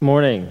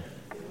Morning.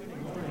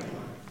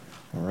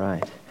 All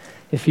right.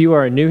 If you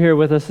are new here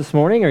with us this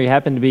morning or you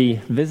happen to be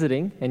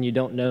visiting and you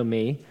don't know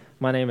me,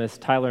 my name is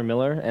Tyler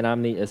Miller and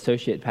I'm the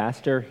associate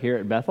pastor here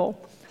at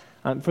Bethel.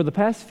 For the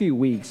past few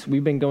weeks,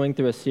 we've been going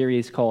through a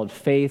series called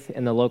Faith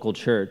in the Local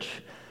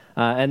Church.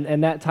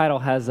 And that title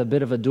has a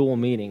bit of a dual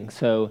meaning.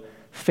 So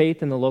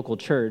faith in the local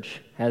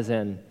church as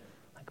in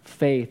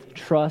faith,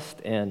 trust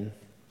in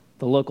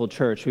the local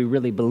church. We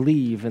really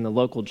believe in the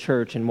local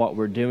church and what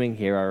we're doing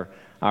here,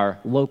 our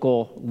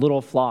local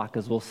little flock,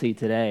 as we'll see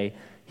today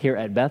here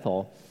at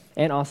Bethel,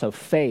 and also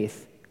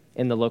faith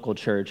in the local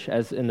church,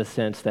 as in the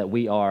sense that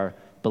we are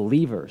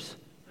believers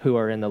who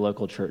are in the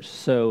local church.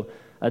 So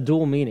a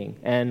dual meaning,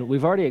 and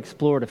we've already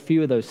explored a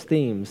few of those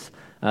themes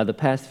the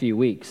past few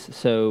weeks.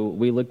 So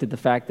we looked at the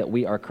fact that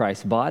we are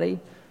Christ's body,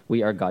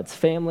 we are God's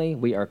family,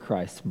 we are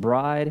Christ's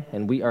bride,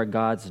 and we are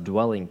God's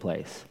dwelling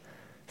place.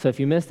 So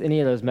if you missed any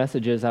of those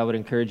messages, I would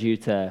encourage you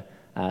to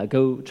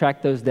go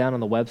track those down on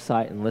the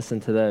website and listen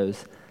to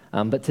those.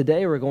 But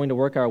today we're going to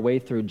work our way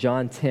through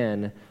John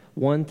 10,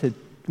 1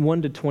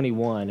 to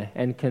 21,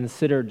 and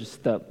consider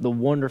just the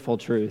wonderful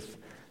truth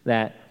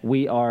that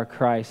we are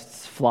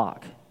Christ's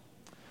flock.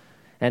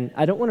 And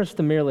I don't want us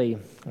to merely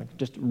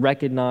just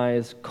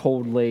recognize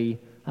coldly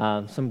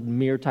some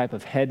mere type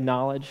of head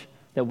knowledge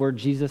that we're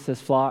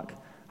Jesus' flock.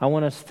 I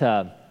want us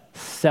to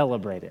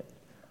celebrate it.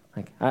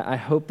 I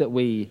hope that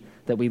we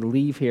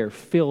leave here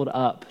filled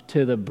up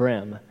to the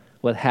brim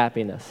with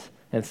happiness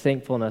and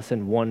thankfulness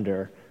and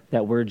wonder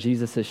that we're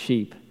Jesus'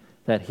 sheep,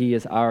 that he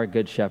is our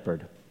good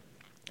shepherd.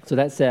 So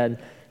that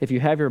said, if you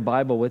have your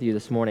Bible with you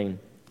this morning,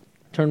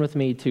 turn with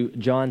me to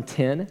John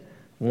 10,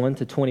 1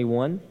 to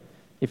 21.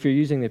 If you're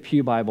using the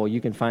Pew Bible, you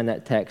can find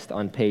that text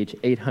on page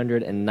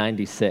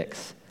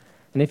 896.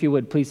 And if you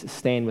would, please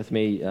stand with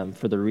me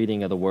for the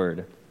reading of the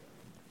Word.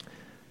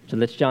 So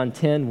that's John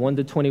 10, 1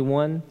 to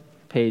 21,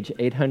 page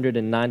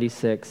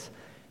 896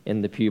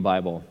 in the Pew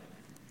Bible.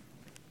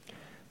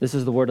 This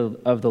is the word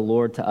of the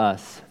Lord to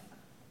us.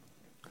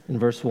 In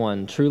verse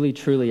 1, "Truly,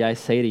 truly, I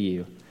say to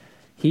you,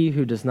 he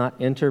who does not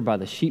enter by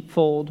the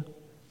sheepfold,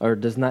 or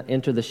does not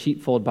enter the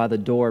sheepfold by the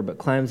door, but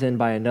climbs in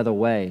by another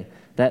way,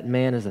 that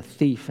man is a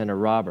thief and a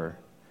robber.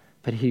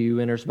 But he who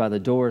enters by the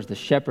door is the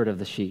shepherd of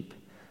the sheep.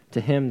 To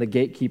him the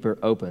gatekeeper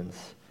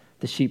opens.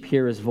 The sheep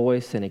hear his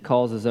voice, and he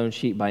calls his own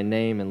sheep by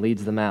name and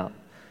leads them out.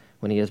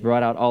 When he has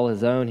brought out all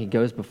his own, he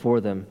goes before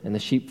them, and the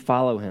sheep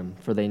follow him,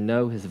 for they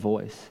know his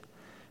voice.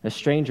 A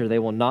stranger they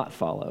will not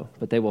follow,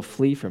 but they will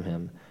flee from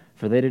him,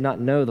 for they do not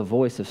know the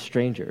voice of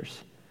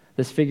strangers."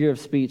 This figure of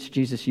speech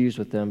Jesus used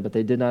with them, but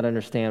they did not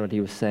understand what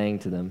he was saying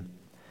to them.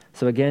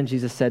 So again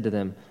Jesus said to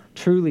them,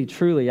 "Truly,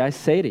 truly, I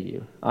say to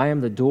you, I am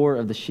the door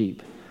of the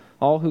sheep.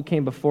 All who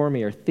came before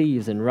me are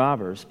thieves and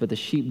robbers, but the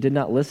sheep did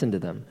not listen to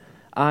them.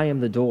 I am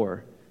the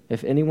door.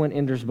 If anyone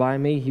enters by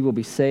me, he will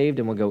be saved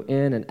and will go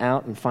in and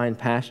out and find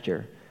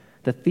pasture.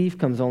 The thief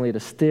comes only to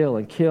steal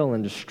and kill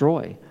and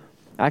destroy.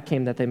 I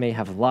came that they may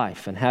have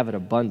life and have it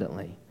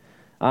abundantly.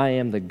 I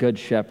am the good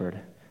shepherd.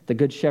 The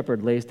good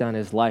shepherd lays down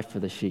his life for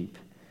the sheep.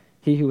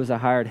 He who is a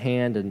hired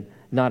hand and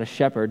not a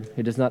shepherd,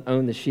 who does not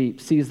own the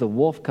sheep, sees the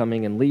wolf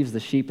coming and leaves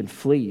the sheep and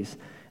flees,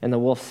 and the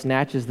wolf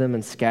snatches them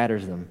and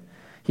scatters them.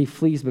 He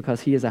flees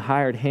because he is a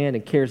hired hand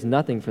and cares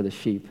nothing for the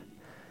sheep.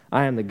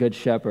 I am the good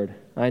shepherd.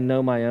 I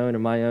know my own,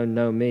 and my own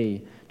know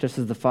me, just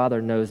as the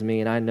Father knows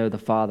me, and I know the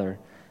Father.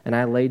 And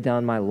I lay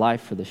down my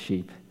life for the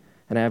sheep.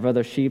 And I have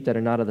other sheep that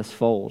are not of this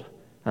fold.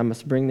 I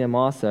must bring them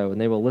also, and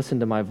they will listen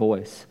to my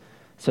voice.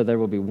 So there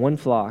will be one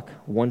flock,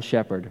 one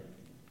shepherd.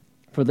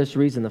 For this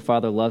reason the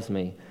Father loves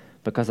me,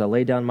 because I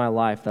lay down my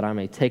life that I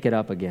may take it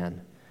up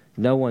again.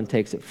 No one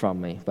takes it from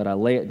me, but I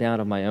lay it down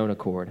of my own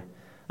accord.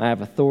 I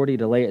have authority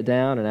to lay it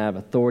down, and I have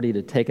authority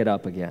to take it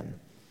up again.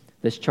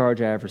 This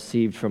charge I have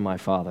received from my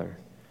Father."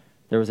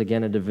 There was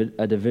again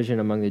a division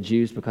among the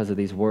Jews because of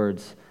these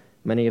words.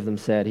 Many of them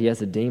said, "He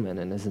has a demon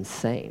and is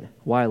insane.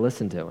 Why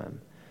listen to him?"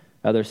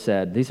 Others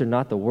said, "These are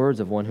not the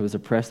words of one who is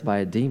oppressed by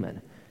a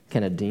demon.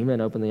 Can a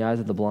demon open the eyes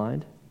of the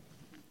blind?"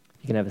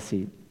 You can have a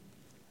seat.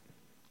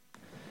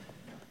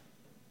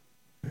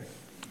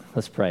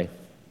 Let's pray.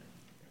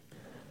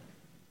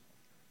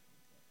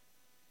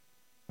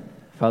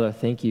 Father,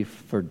 thank you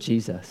for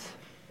Jesus,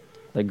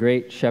 the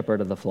great shepherd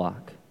of the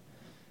flock.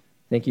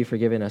 Thank you for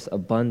giving us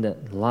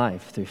abundant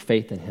life through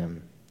faith in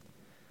him.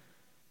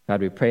 God,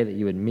 we pray that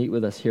you would meet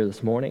with us here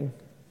this morning,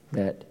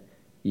 that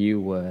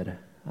you would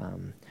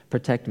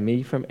protect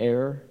me from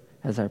error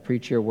as I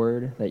preach your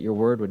word, that your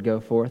word would go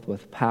forth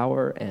with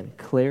power and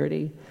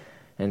clarity,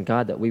 and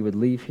God, that we would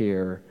leave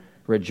here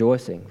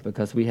rejoicing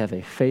because we have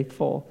a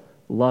faithful,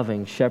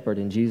 loving shepherd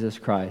in Jesus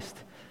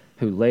Christ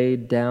who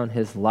laid down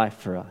his life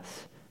for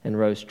us and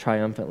rose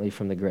triumphantly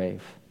from the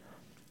grave.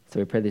 So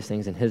we pray these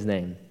things in his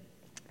name.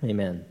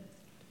 Amen.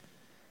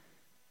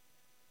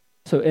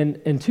 So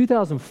in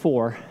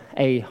 2004,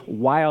 a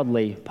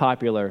wildly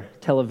popular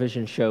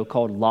television show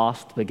called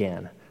Lost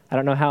began. I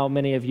don't know how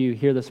many of you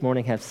here this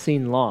morning have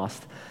seen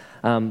Lost,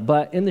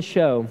 But in the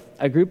show,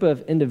 a group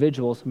of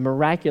individuals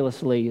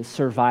miraculously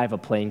survive a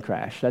plane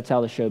crash. That's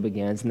how the show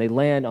begins. And they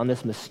land on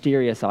this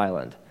mysterious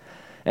island.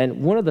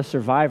 And one of the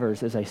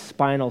survivors is a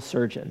spinal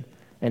surgeon,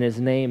 and his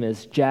name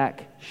is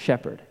Jack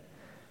Shepherd.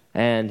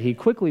 And he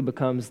quickly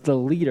becomes the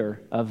leader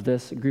of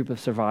this group of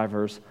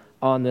survivors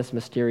on this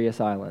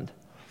mysterious island.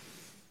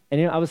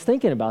 And I was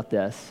thinking about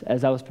this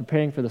as I was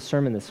preparing for the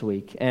sermon this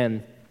week,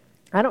 and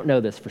I don't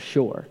know this for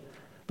sure,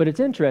 but it's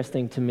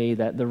interesting to me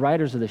that the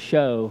writers of the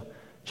show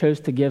chose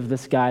to give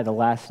this guy the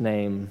last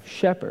name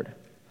Shepherd.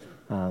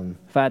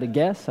 If I had to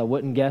guess, I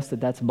wouldn't guess that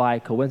that's by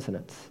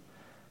coincidence.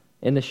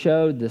 In the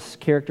show, this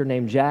character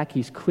named Jack,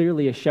 he's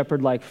clearly a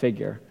shepherd-like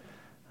figure.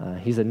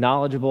 He's a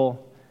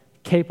knowledgeable,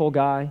 capable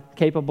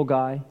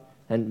guy,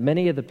 and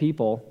many of the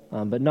people,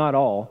 but not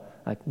all,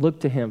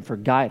 look to him for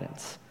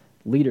guidance,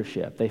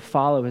 leadership. They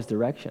follow his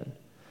direction.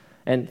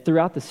 And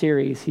throughout the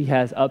series, he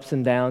has ups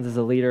and downs as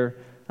a leader.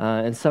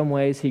 In some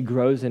ways, he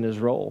grows in his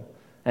role.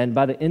 And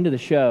by the end of the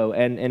show,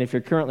 and if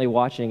you're currently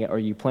watching it or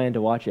you plan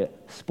to watch it,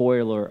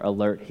 spoiler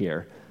alert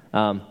here,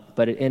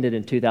 but it ended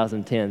in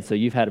 2010, so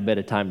you've had a bit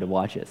of time to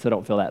watch it, so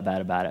don't feel that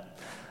bad about it.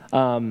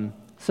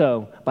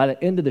 So by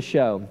the end of the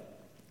show,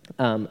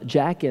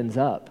 Jack ends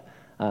up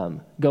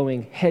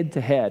going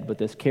head-to-head with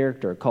this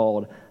character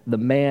called the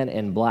Man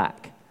in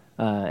Black.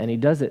 And he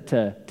does it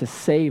to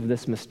save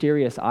this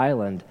mysterious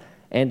island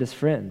and his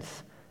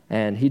friends.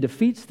 And he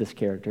defeats this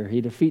character.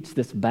 He defeats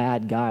this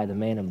bad guy, the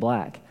Man in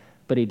Black.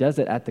 But he does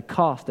it at the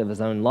cost of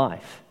his own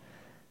life.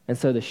 And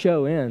so the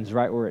show ends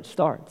right where it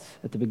starts.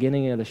 At the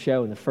beginning of the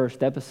show, in the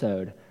first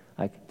episode,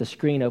 the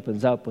screen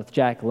opens up with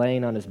Jack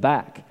laying on his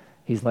back.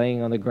 He's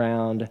laying on the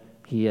ground.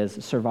 He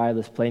has survived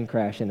this plane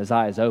crash, and his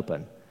eyes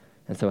open.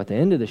 And so at the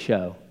end of the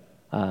show,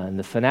 in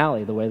the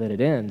finale, the way that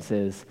it ends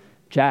is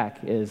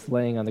Jack is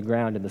laying on the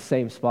ground in the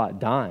same spot,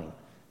 dying,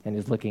 and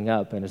he's looking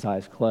up, and his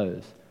eyes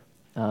close.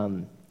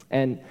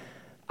 And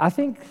I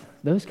think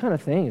those kind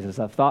of things, as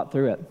I've thought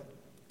through it,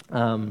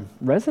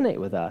 resonate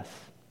with us.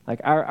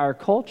 Our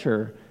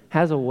culture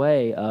has a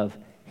way of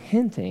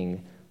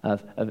hinting,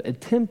 of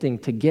attempting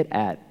to get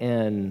at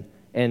in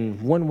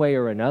one way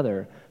or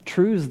another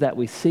truths that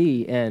we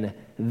see in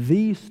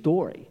the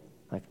story,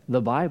 like the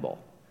Bible.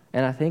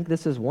 And I think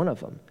this is one of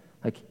them.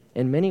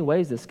 In many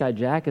ways, this guy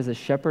Jack is a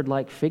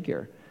shepherd-like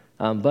figure,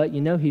 but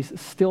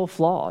he's still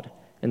flawed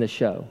in the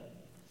show.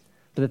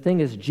 But the thing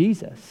is,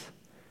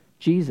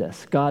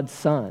 Jesus, God's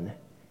Son,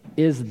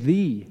 is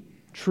the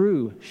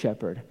true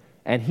shepherd,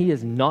 and he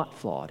is not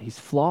flawed. He's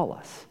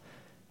flawless.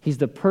 He's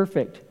the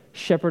perfect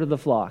shepherd of the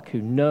flock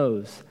who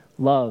knows,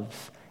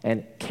 loves,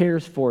 and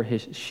cares for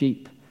his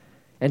sheep.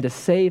 And to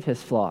save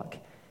his flock,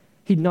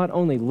 he not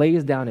only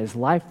lays down his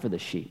life for the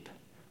sheep,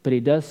 but he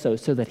does so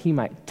that he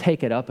might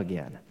take it up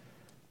again.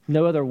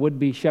 No other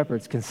would-be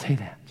shepherds can say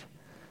that.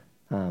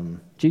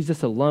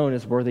 Jesus alone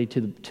is worthy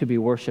to be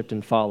worshiped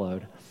and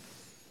followed.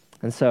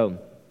 And so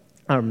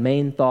our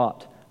main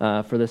thought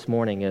for this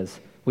morning is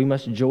we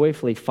must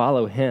joyfully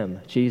follow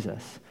him,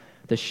 Jesus,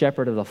 the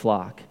shepherd of the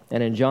flock.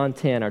 And in John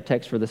 10, our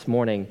text for this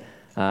morning,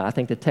 I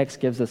think the text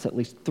gives us at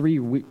least three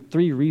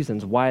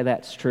reasons why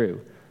that's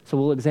true. So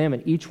we'll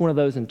examine each one of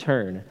those in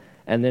turn,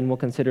 and then we'll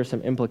consider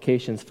some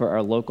implications for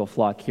our local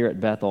flock here at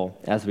Bethel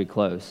as we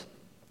close.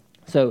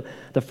 So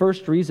the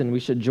first reason we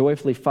should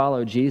joyfully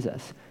follow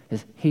Jesus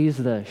is he's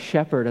the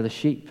shepherd of the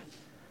sheep.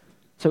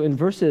 So in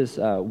verses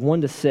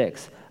 1 to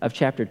 6 of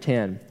chapter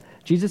 10,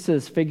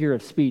 Jesus' figure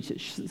of speech,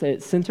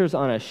 it centers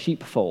on a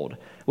sheepfold,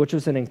 which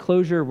was an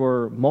enclosure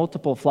where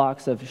multiple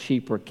flocks of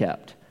sheep were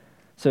kept.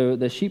 So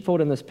the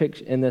sheepfold in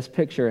this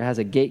picture has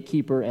a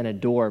gatekeeper and a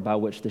door by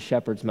which the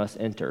shepherds must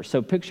enter.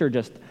 So picture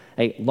just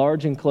a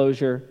large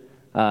enclosure.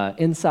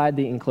 Inside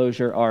the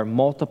enclosure are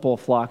multiple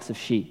flocks of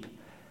sheep.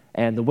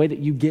 And the way that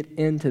you get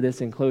into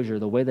this enclosure,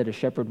 the way that a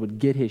shepherd would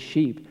get his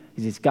sheep,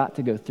 is he's got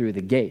to go through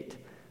the gate.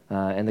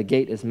 And the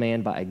gate is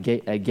manned by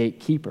a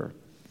gatekeeper.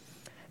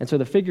 And so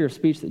the figure of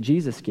speech that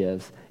Jesus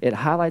gives, it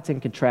highlights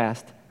and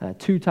contrasts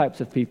two types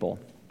of people: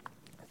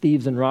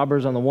 thieves and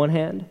robbers on the one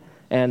hand,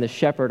 and the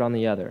shepherd on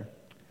the other.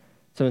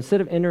 So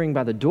instead of entering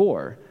by the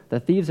door, the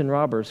thieves and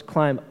robbers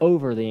climb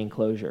over the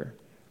enclosure,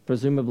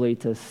 presumably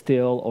to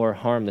steal or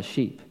harm the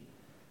sheep.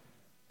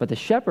 But the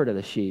shepherd of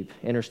the sheep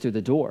enters through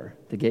the door.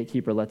 The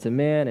gatekeeper lets him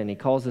in, and he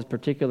calls his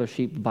particular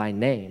sheep by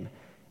name,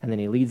 and then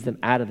he leads them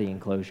out of the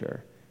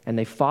enclosure. And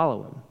they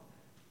follow him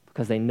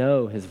because they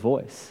know his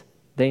voice.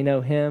 They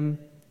know him,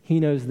 he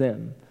knows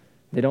them.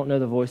 They don't know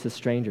the voice of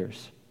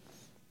strangers.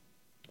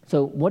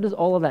 So what does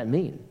all of that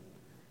mean?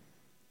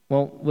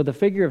 Well, with a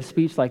figure of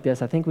speech like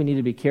this, I think we need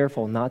to be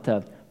careful not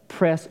to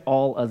press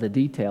all of the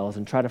details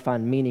and try to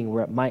find meaning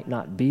where it might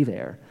not be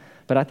there.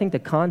 But I think the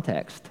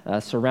context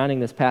surrounding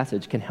this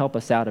passage can help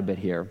us out a bit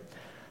here.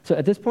 So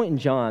at this point in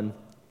John,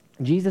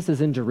 Jesus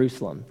is in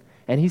Jerusalem,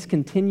 and he's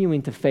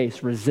continuing to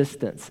face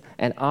resistance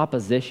and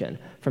opposition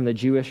from the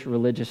Jewish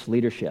religious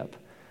leadership.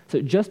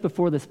 So just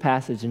before this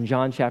passage in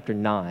John chapter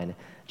 9,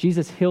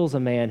 Jesus heals a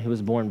man who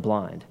was born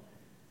blind.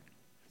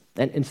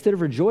 And instead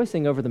of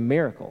rejoicing over the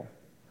miracle,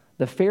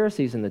 the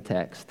Pharisees in the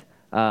text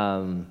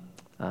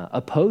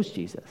oppose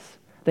Jesus.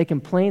 They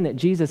complain that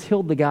Jesus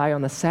healed the guy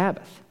on the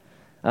Sabbath,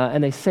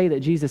 and they say that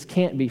Jesus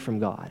can't be from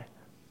God.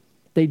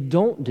 They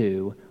don't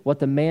do what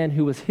the man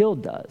who was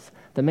healed does.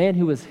 The man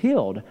who was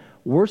healed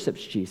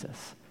worships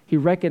Jesus. He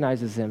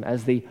recognizes him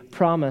as the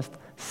promised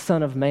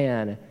Son of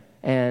Man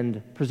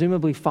and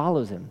presumably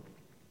follows him.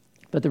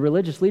 But the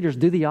religious leaders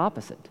do the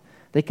opposite.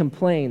 They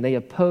complain, they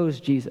oppose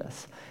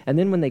Jesus. And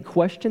then when they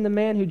question the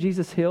man who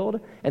Jesus healed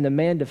and the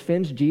man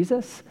defends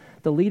Jesus,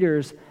 the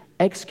leaders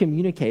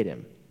excommunicate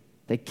him.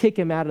 They kick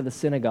him out of the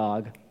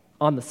synagogue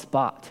on the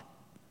spot.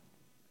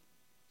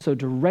 So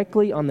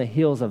directly on the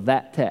heels of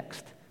that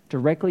text,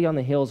 directly on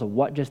the heels of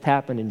what just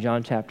happened in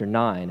John chapter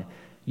 9,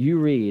 you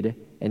read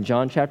in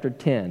John chapter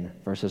 10,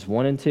 verses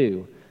 1 and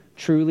 2,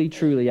 "Truly,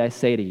 truly, I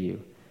say to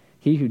you,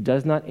 he who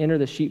does not enter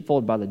the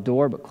sheepfold by the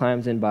door but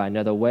climbs in by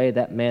another way,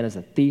 that man is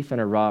a thief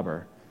and a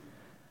robber.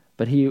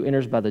 But he who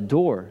enters by the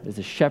door is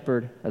the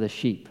shepherd of the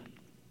sheep."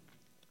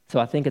 So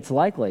I think it's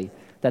likely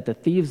that the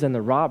thieves and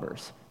the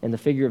robbers in the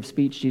figure of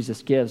speech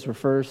Jesus gives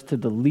refers to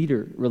the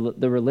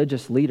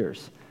religious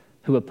leaders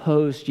who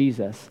oppose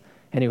Jesus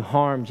and who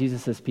harm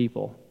Jesus'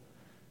 people.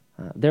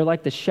 They're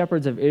like the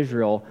shepherds of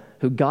Israel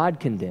who God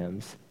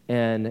condemns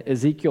in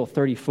Ezekiel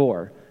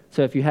 34.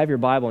 So if you have your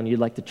Bible and you'd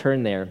like to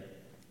turn there,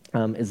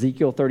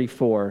 Ezekiel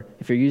 34,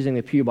 if you're using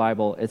the Pew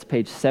Bible, it's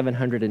page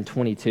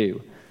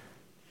 722.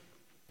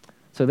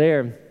 So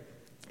there,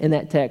 in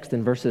that text,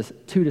 in verses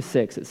 2 to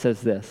 6, it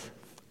says this.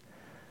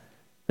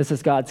 This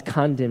is God's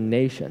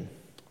condemnation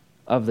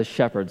of the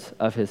shepherds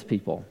of his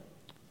people.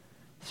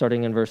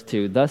 Starting in verse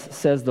 2, "Thus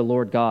says the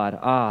Lord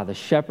God, the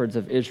shepherds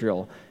of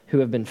Israel, who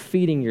have been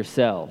feeding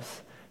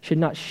yourselves. Should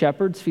not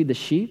shepherds feed the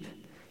sheep?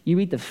 You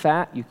eat the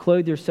fat, you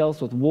clothe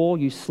yourselves with wool,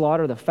 you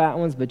slaughter the fat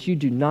ones, but you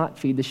do not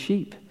feed the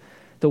sheep.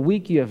 The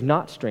weak you have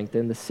not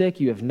strengthened, the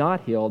sick you have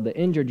not healed, the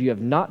injured you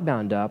have not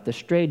bound up, the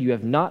strayed you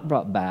have not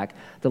brought back,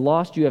 the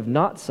lost you have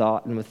not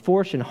sought, and with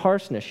force and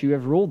harshness you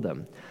have ruled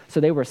them.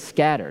 So they were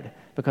scattered,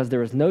 because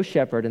there was no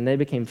shepherd, and they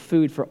became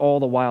food for all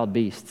the wild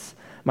beasts.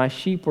 My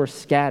sheep were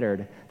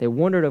scattered. They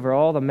wandered over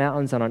all the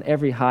mountains and on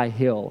every high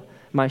hill.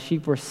 My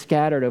sheep were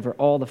scattered over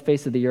all the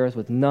face of the earth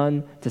with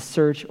none to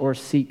search or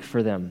seek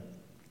for them."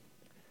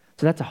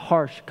 So that's a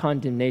harsh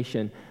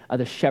condemnation of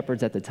the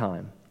shepherds at the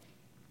time.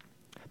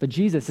 But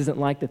Jesus isn't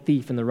like the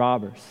thief and the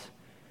robbers.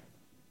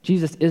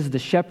 Jesus is the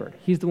shepherd.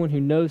 He's the one who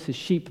knows his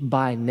sheep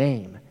by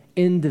name,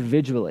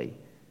 individually.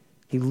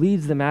 He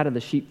leads them out of the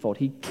sheepfold.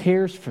 He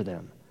cares for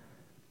them.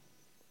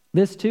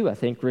 This, too, I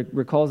think,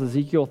 recalls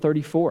Ezekiel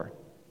 34.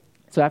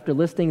 So after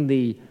listing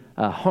the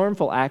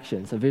harmful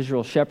actions of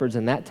Israel's shepherds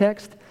in that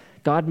text,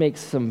 God makes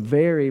some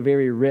very,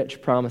 very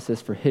rich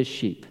promises for his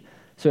sheep.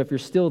 So if you're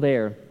still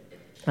there,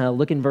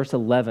 look in verse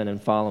 11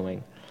 and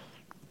following.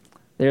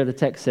 There the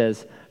text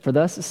says, "For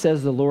thus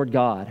says the Lord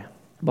God,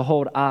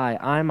 behold,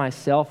 I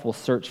myself will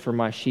search for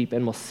my sheep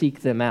and will seek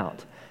them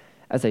out.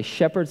 As a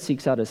shepherd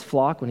seeks out his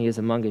flock when he is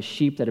among his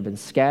sheep that have been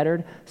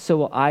scattered, so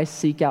will I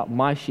seek out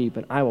my sheep,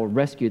 and I will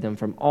rescue them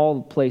from all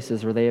the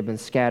places where they have been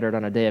scattered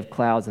on a day of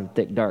clouds and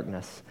thick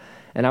darkness.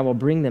 And I will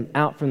bring them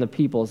out from the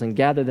peoples and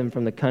gather them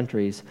from the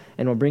countries,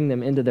 and will bring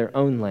them into their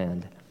own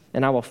land.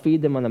 And I will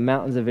feed them on the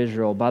mountains of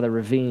Israel, by the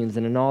ravines,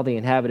 and in all the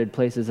inhabited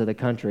places of the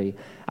country.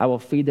 I will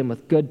feed them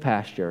with good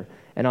pasture,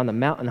 and on the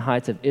mountain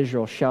heights of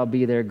Israel shall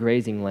be their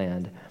grazing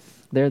land.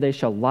 There they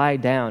shall lie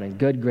down in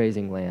good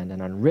grazing land,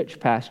 and on rich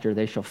pasture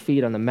they shall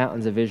feed on the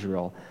mountains of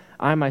Israel.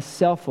 I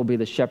myself will be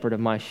the shepherd of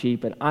my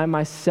sheep, and I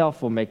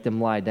myself will make them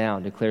lie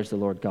down, declares the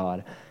Lord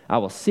God. I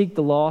will seek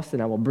the lost,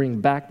 and I will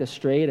bring back the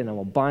strayed, and I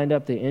will bind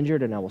up the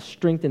injured, and I will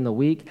strengthen the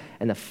weak,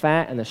 and the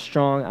fat and the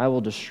strong I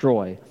will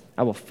destroy.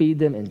 I will feed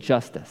them in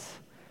justice."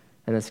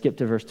 And then skip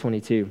to verse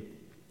 22.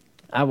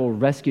 "I will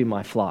rescue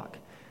my flock.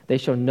 They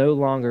shall no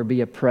longer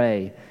be a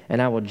prey,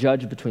 and I will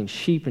judge between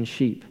sheep and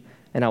sheep.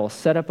 And I will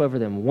set up over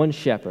them one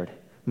shepherd,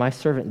 my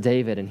servant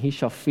David, and he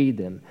shall feed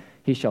them.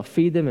 He shall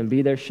feed them and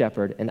be their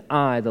shepherd, and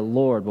I, the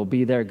Lord, will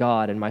be their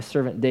God, and my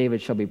servant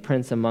David shall be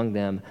prince among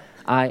them.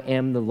 I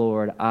am the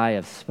Lord, I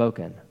have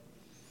spoken."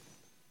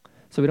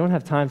 So we don't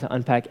have time to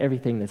unpack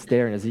everything that's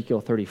there in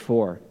Ezekiel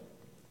 34.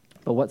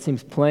 But what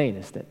seems plain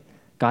is that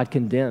God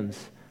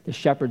condemns the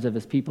shepherds of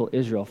his people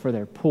Israel for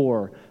their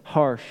poor,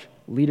 harsh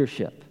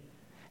leadership.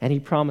 And he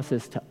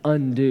promises to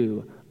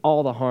undo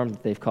all the harm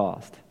that they've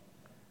caused.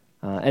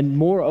 And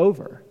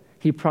moreover,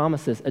 he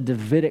promises a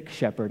Davidic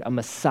shepherd, a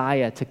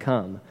Messiah to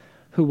come,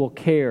 who will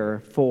care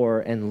for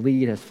and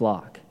lead his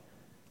flock.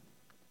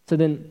 So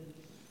then,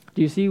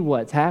 do you see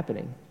what's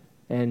happening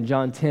in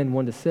John 10,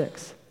 1 to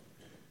 6?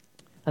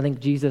 I think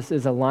Jesus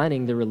is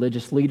aligning the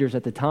religious leaders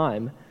at the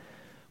time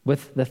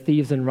with the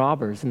thieves and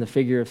robbers in the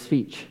figure of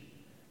speech.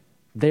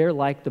 They're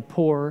like the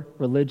poor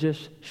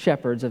religious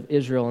shepherds of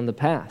Israel in the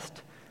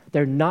past.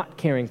 They're not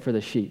caring for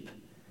the sheep.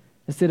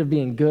 Instead of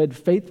being good,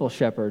 faithful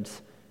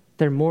shepherds,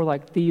 they're more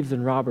like thieves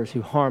and robbers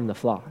who harm the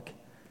flock.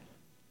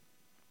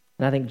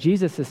 And I think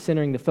Jesus is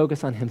centering the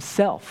focus on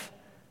himself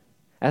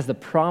as the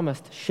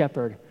promised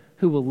shepherd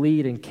who will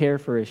lead and care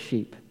for his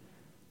sheep.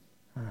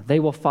 They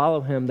will follow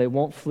him. They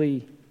won't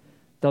flee.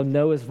 They'll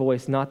know his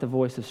voice, not the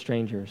voice of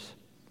strangers.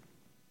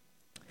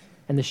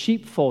 And the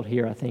sheepfold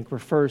here, I think,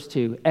 refers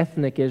to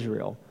ethnic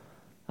Israel.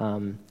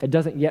 It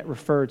doesn't yet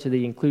refer to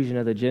the inclusion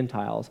of the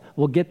Gentiles.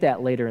 We'll get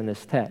that later in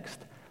this text.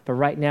 But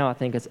right now, I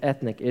think it's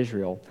ethnic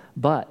Israel.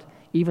 But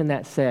even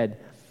that said,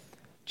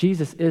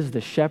 Jesus is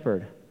the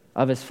shepherd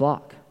of his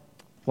flock.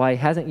 While he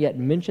hasn't yet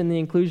mentioned the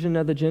inclusion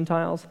of the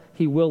Gentiles,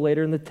 he will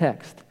later in the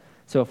text.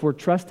 So if we're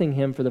trusting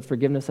him for the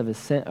forgiveness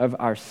of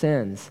our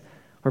sins,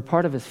 we're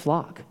part of his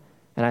flock.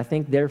 And I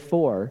think,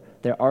 therefore,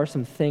 there are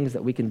some things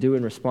that we can do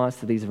in response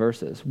to these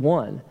verses.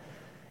 One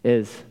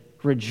is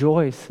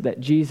rejoice that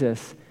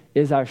Jesus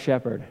is our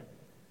shepherd.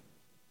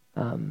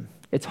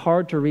 It's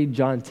hard to read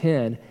John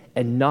 10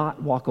 and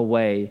not walk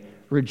away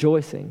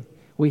rejoicing.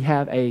 We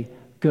have a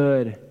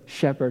good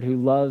shepherd who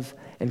loves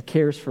and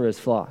cares for his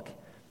flock.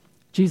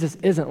 Jesus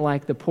isn't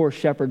like the poor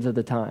shepherds of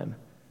the time.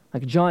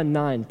 Like John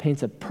 9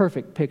 paints a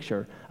perfect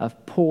picture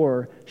of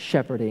poor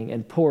shepherding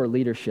and poor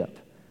leadership.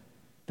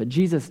 But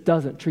Jesus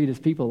doesn't treat his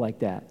people like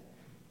that.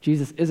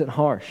 Jesus isn't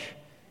harsh.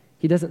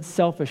 He doesn't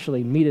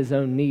selfishly meet his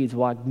own needs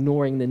while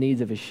ignoring the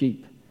needs of his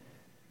sheep.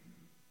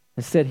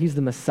 Instead, he's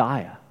the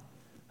Messiah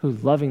who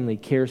lovingly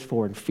cares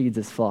for and feeds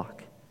his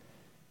flock.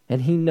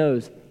 And he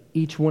knows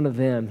each one of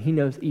them. He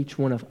knows each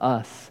one of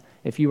us.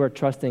 If you are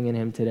trusting in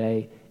him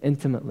today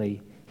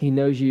intimately, he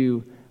knows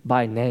you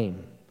by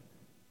name.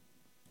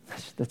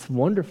 That's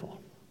wonderful.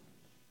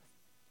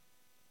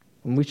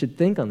 And we should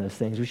think on those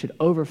things. We should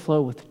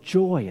overflow with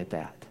joy at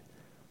that.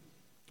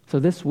 So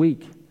this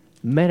week,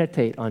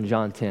 meditate on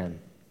John 10.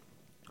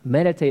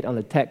 Meditate on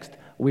the text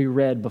we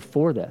read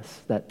before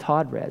this, that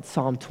Todd read,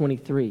 Psalm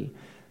 23,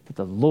 that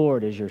the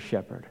Lord is your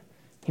shepherd.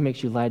 He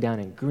makes you lie down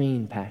in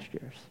green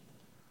pastures.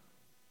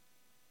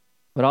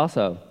 But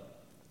also,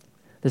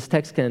 this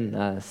text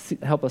can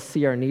help us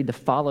see our need to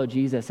follow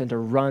Jesus and to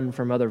run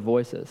from other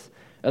voices,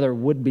 other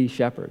would-be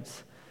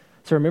shepherds.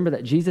 So remember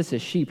that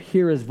Jesus' sheep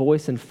hear his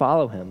voice and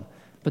follow him,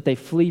 but they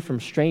flee from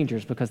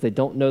strangers because they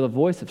don't know the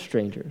voice of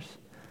strangers.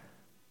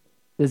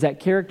 Does that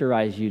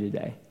characterize you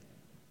today?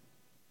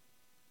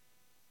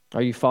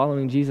 Are you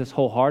following Jesus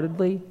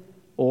wholeheartedly,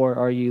 or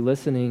are you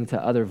listening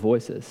to other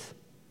voices?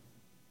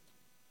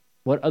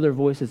 What other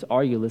voices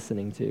are you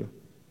listening to?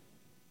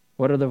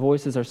 What other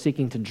voices are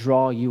seeking to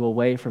draw you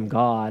away from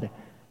God,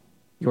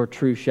 your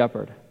true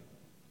shepherd?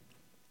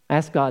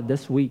 Ask God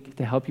this week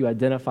to help you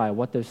identify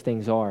what those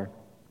things are.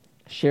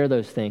 Share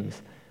those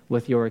things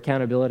with your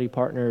accountability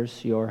partners,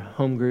 your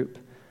home group,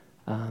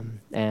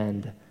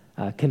 and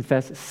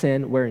confess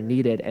sin where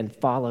needed and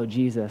follow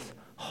Jesus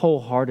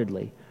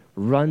wholeheartedly.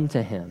 Run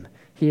to him.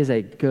 He is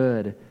a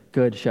good,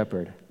 good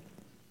shepherd.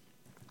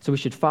 So we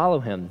should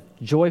follow him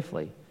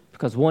joyfully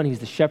because, one, he's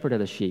the shepherd of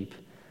the sheep,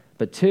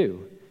 but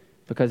two,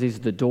 because he's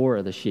the door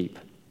of the sheep.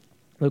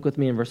 Look with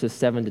me in verses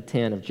 7 to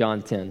 10 of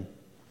John 10.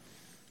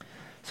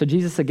 So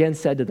Jesus again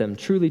said to them,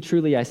 "Truly,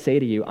 truly, I say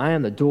to you, I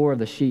am the door of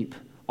the sheep.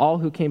 All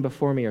who came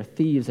before me are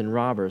thieves and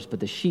robbers, but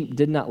the sheep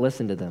did not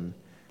listen to them.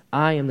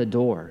 I am the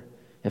door.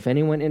 If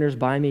anyone enters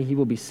by me, he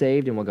will be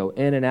saved and will go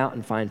in and out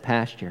and find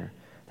pasture.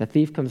 The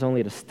thief comes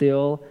only to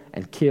steal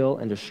and kill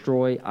and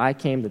destroy. I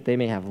came that they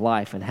may have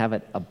life and have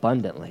it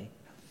abundantly."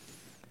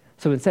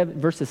 So in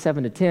verses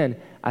 7 to 10,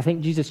 I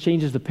think Jesus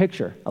changes the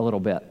picture a little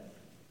bit.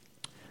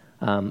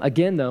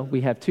 Again, though,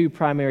 we have two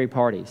primary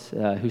parties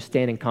who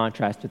stand in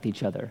contrast with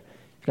each other.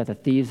 You've got the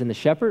thieves and the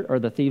shepherd, or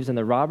the thieves and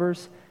the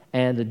robbers,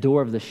 and the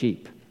door of the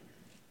sheep.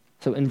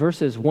 So in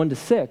verses 1 to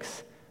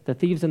 6, the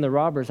thieves and the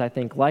robbers, I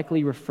think,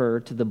 likely refer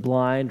to the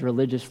blind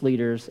religious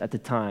leaders at the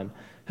time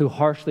who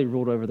harshly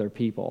ruled over their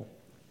people.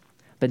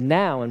 But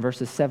now, in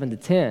verses 7 to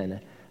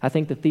 10, I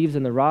think the thieves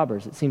and the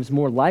robbers, it seems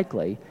more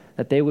likely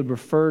that they would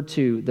refer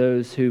to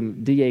those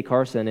whom D.A.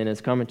 Carson in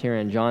his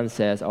commentary on John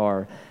says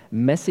are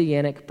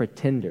messianic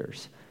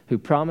pretenders who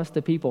promise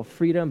the people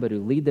freedom but who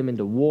lead them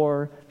into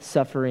war,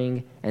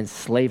 suffering, and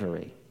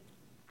slavery.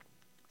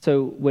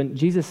 So when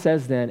Jesus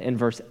says then in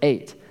verse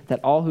 8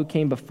 that all who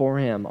came before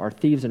him are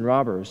thieves and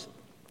robbers,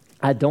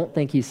 I don't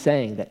think he's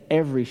saying that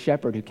every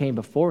shepherd who came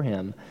before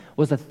him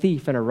was a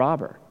thief and a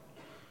robber.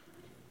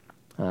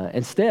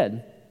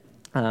 Instead,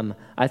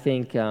 I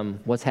think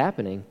what's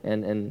happening,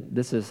 and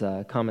this is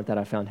a comment that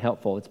I found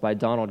helpful, it's by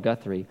Donald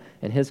Guthrie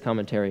in his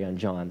commentary on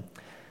John.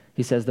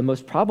 He says, the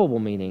most probable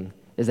meaning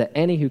is that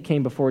any who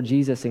came before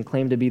Jesus and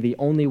claimed to be the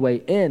only way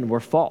in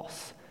were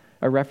false,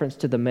 a reference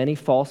to the many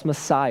false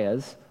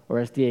messiahs, or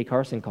as D.A.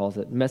 Carson calls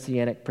it,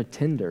 messianic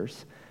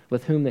pretenders,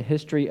 with whom the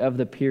history of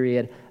the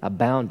period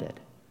abounded.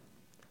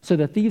 So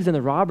the thieves and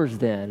the robbers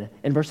then,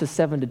 in verses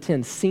 7 to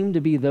 10, seem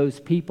to be those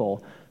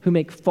people who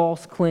make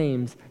false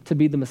claims to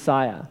be the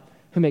Messiah,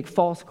 who make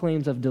false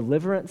claims of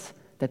deliverance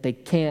that they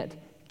can't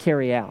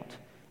carry out.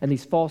 And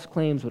these false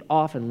claims would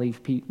often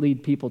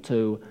lead people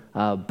to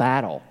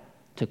battle,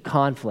 to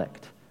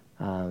conflict,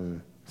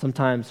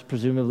 sometimes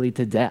presumably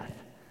to death.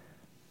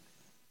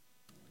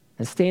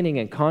 And standing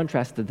in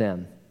contrast to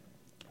them,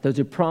 those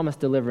who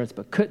promised deliverance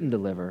but couldn't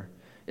deliver,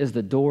 is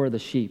the door of the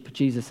sheep,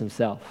 Jesus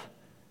himself.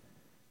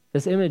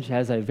 This image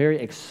has a very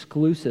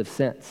exclusive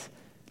sense,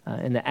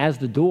 and as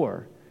the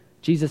door,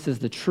 Jesus is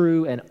the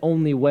true and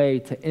only way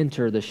to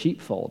enter the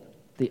sheepfold,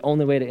 the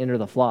only way to enter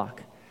the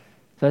flock.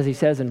 So as he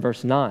says in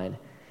verse 9,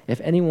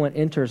 if anyone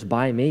enters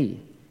by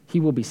me, he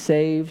will be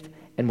saved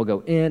and will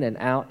go in and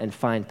out and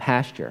find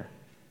pasture.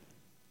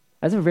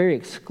 That's a very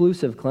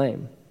exclusive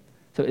claim.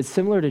 So it's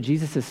similar to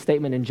Jesus'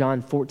 statement in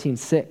John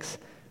 14:6,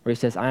 where he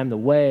says, I am the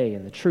way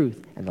and the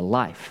truth and the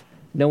life.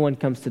 No one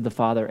comes to the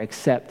Father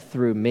except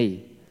through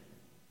me.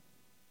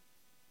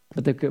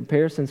 But the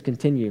comparisons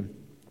continue.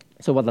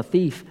 So while the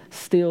thief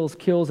steals,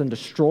 kills, and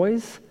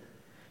destroys,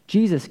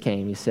 Jesus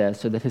came, he says,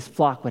 so that his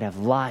flock would have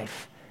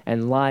life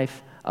and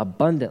life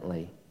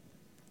abundantly.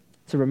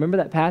 So remember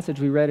that passage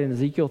we read in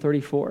Ezekiel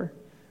 34?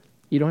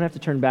 You don't have to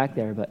turn back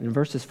there, but in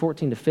verses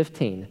 14 to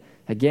 15,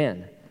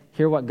 again,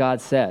 hear what God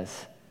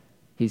says.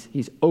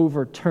 He's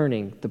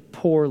overturning the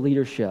poor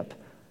leadership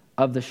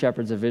of the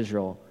shepherds of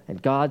Israel.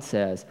 And God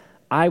says,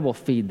 I will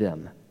feed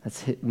them,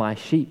 that's my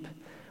sheep,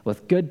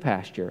 with good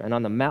pasture, and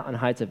on the mountain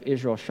heights of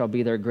Israel shall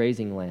be their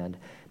grazing land.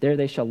 There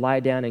they shall lie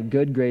down in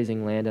good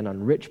grazing land, and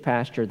on rich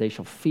pasture they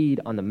shall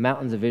feed on the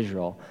mountains of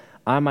Israel.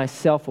 I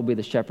myself will be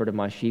the shepherd of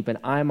my sheep, and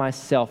I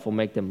myself will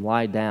make them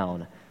lie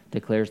down,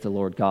 declares the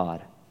Lord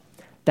God.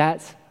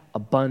 That's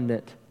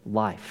abundant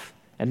life.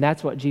 And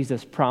that's what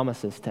Jesus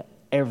promises to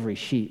every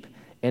sheep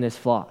in his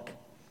flock.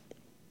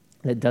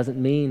 It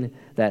doesn't mean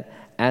that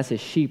as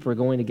his sheep we're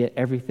going to get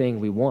everything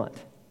we want.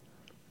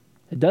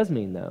 It does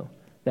mean, though,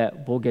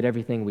 that we'll get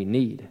everything we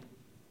need.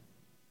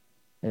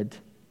 It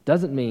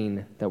doesn't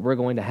mean that we're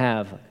going to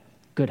have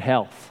good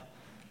health,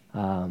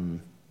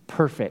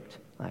 perfect,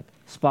 like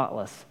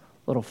spotless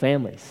little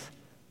families,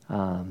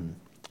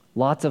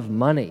 lots of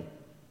money.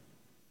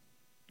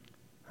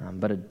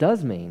 But it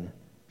does mean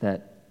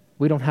that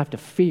we don't have to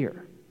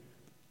fear.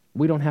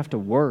 We don't have to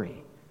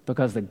worry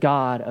because the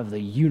God of the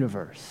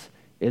universe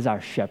is our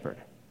shepherd.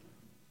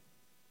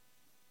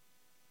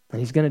 And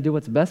he's going to do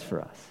what's best for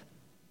us.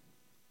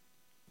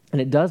 And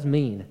it does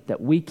mean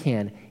that we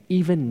can,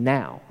 even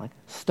now, like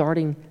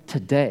starting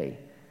today,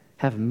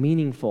 have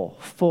meaningful,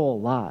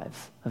 full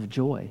lives of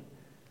joy.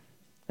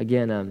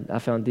 Again, I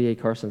found D.A.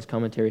 Carson's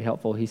commentary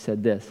helpful. He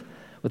said this,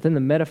 within the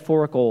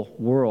metaphorical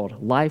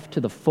world, life to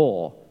the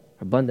full,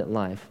 abundant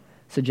life,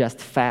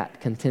 suggests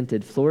fat,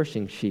 contented,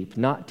 flourishing sheep,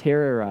 not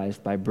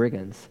terrorized by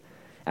brigands.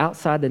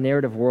 Outside the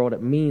narrative world,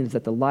 it means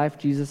that the life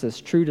Jesus'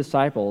 true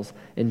disciples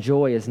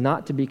enjoy is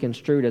not to be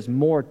construed as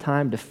more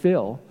time to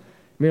fill,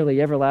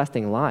 merely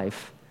everlasting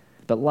life,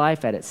 but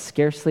life at its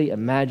scarcely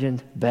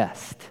imagined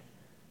best.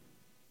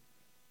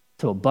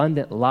 So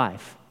abundant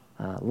life,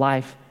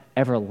 life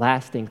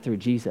everlasting through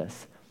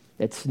Jesus,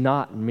 it's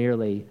not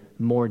merely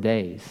more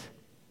days.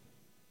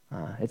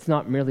 It's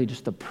not merely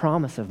just the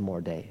promise of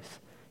more days.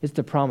 It's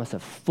the promise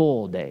of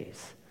full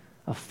days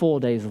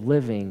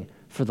living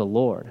for the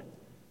Lord.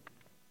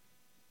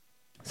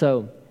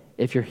 So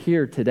if you're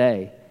here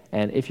today,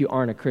 and if you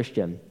aren't a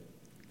Christian,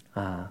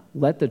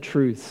 let the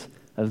truths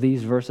of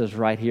these verses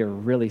right here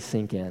really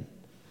sink in.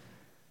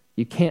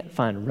 You can't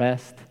find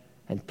rest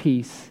and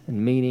peace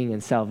and meaning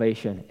and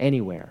salvation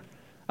anywhere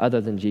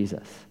other than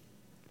Jesus.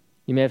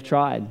 You may have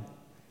tried,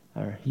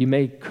 or you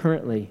may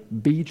currently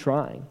be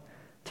trying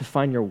to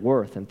find your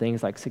worth in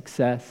things like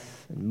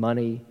success and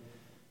money,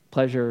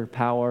 pleasure,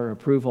 power,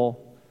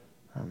 approval,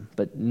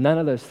 but none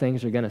of those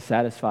things are going to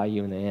satisfy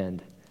you in the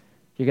end.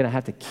 You're going to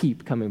have to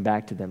keep coming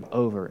back to them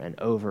over and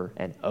over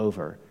and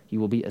over. You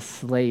will be a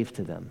slave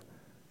to them.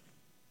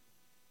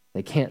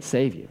 They can't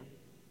save you.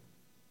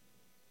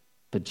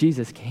 But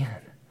Jesus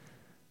can.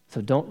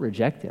 So don't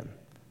reject him.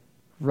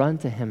 Run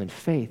to him in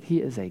faith.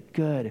 He is a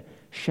good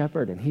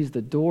shepherd, and he's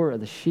the door of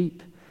the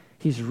sheep.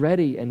 He's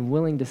ready and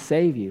willing to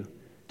save you,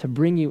 to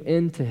bring you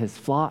into his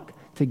flock,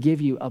 to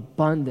give you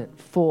abundant,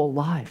 full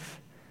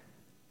life.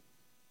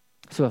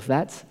 So if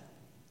that's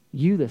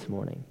you this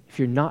morning, if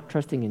you're not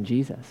trusting in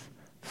Jesus,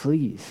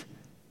 please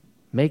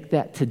make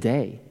that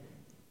today.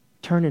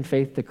 Turn in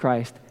faith to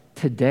Christ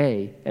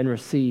today and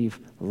receive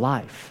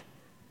life.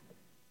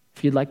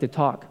 If you'd like to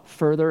talk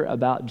further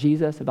about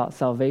Jesus, about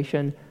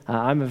salvation,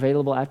 I'm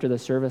available after the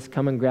service.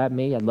 Come and grab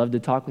me. I'd love to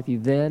talk with you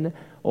then.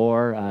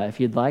 Or if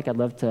you'd like, I'd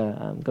love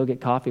to go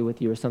get coffee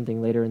with you or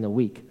something later in the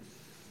week.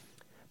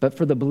 But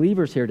for the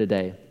believers here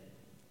today,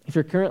 if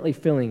you're currently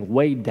feeling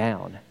weighed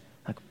down,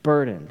 like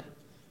burdened,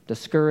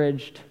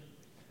 discouraged,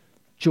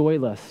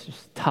 joyless,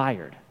 just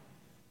tired,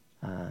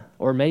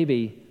 or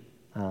maybe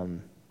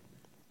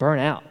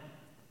burnt out,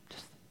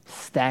 just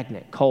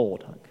stagnant,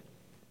 cold, like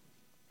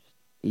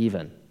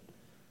even.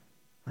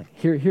 Like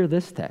hear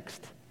this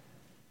text.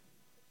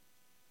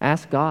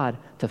 Ask God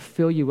to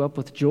fill you up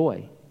with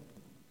joy.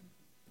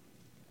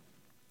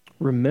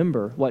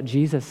 Remember what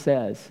Jesus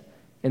says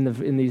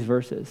in these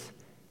verses.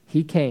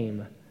 He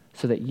came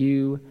so that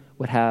you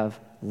would have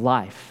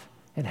life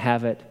and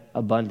have it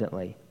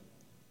abundantly.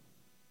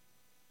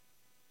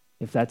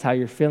 If that's how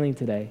you're feeling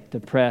today,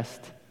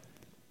 depressed,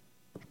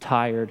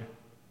 tired,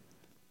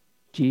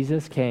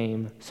 Jesus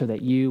came so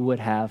that you would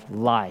have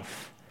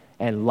life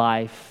and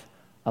life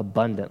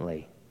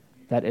abundantly.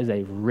 That is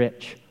a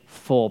rich,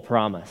 full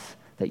promise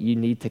that you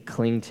need to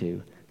cling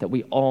to that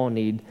we all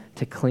need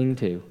to cling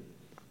to.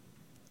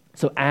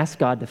 So ask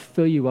God to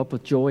fill you up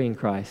with joy in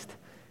Christ.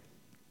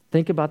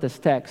 Think about this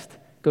text.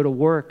 Go to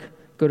work,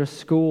 go to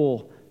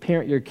school,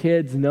 parent your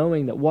kids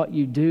knowing that what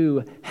you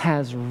do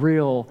has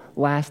real,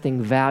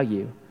 lasting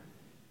value.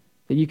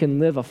 That you can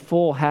live a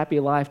full, happy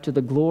life to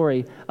the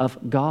glory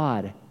of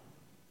God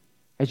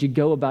as you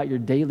go about your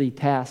daily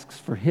tasks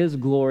for His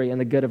glory and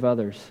the good of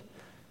others.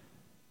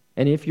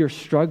 And if you're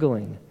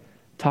struggling,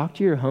 talk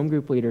to your home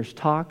group leaders.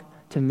 Talk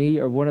to me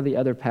or one of the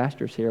other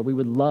pastors here. We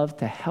would love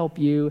to help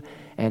you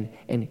and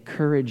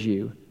encourage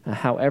you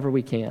however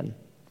we can.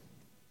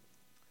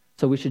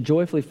 So we should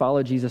joyfully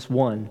follow Jesus,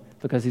 1,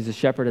 because He's the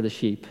shepherd of the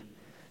sheep.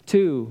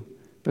 2,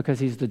 because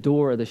He's the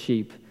door of the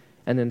sheep.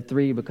 And then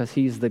 3, because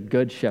He's the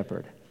good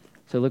shepherd.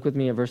 So look with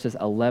me at verses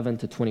 11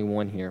 to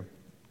 21 here.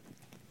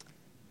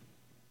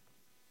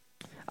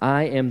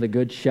 I am the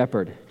good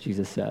shepherd,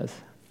 Jesus says.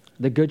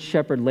 The good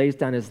shepherd lays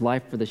down his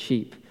life for the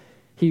sheep.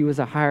 He who is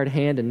a hired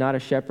hand and not a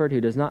shepherd,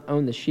 who does not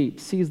own the sheep,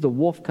 sees the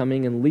wolf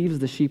coming and leaves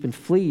the sheep and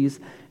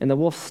flees, and the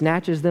wolf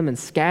snatches them and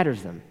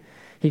scatters them.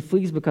 He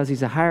flees because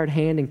he's a hired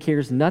hand and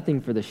cares nothing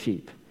for the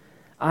sheep.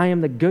 I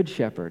am the good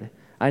shepherd.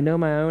 I know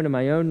my own, and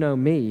my own know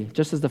me,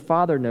 just as the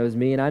Father knows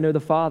me, and I know the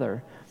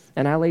Father.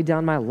 And I lay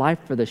down my life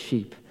for the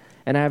sheep.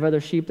 And I have other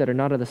sheep that are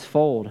not of this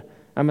fold.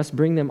 I must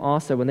bring them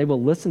also, and they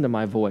will listen to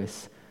my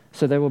voice.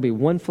 So there will be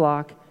one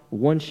flock,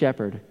 one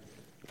shepherd.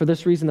 For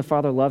this reason the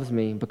Father loves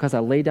me, because I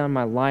lay down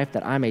my life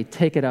that I may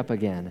take it up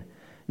again.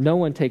 No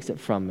one takes it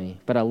from me,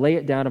 but I lay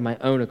it down of my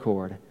own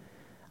accord.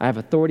 I have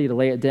authority to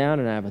lay it down,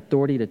 and I have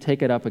authority to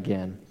take it up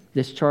again.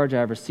 This charge I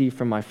have received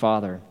from my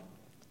Father.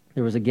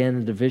 There was again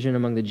a division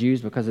among the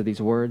Jews because of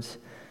these words.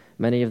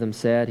 Many of them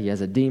said, he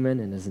has a demon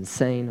and is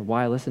insane.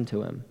 Why listen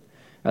to him?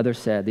 Others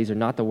said, these are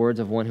not the words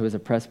of one who is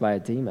oppressed by a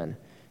demon.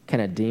 Can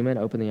a demon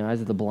open the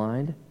eyes of the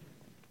blind?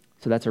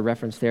 So that's a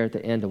reference there at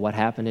the end of what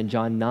happened in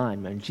John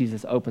 9 when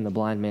Jesus opened the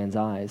blind man's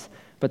eyes.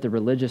 But the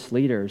religious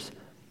leaders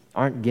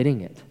aren't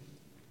getting it.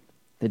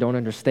 They don't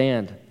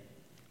understand.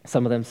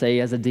 Some of them say he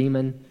has a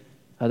demon.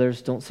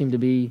 Others don't seem to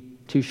be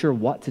too sure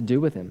what to do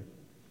with him.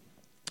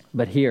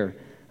 But here,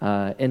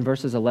 in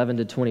verses 11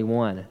 to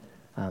 21,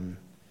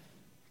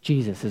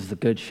 Jesus is the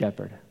good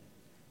shepherd.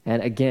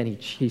 And again,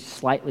 he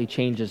slightly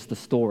changes the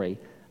story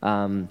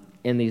in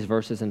these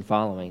verses and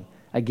following.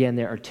 Again,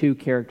 there are two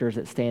characters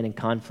that stand in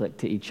conflict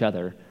to each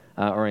other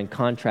or in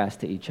contrast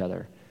to each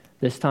other.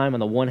 This time, on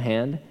the one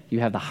hand, you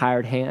have the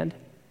hired hand,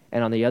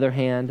 and on the other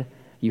hand,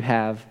 you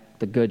have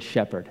the good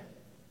shepherd.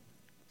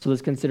 So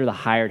let's consider the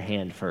hired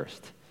hand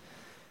first.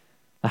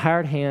 The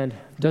hired hand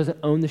doesn't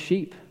own the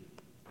sheep,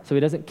 so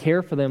he doesn't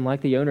care for them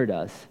like the owner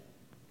does.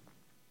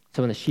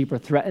 So when the sheep are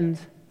threatened,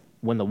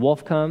 when the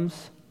wolf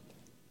comes,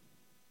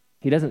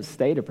 he doesn't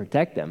stay to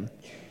protect them.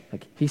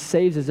 He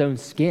saves his own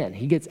skin.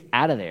 He gets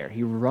out of there.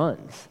 He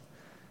runs.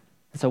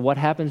 And so what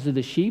happens to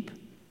the sheep?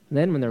 And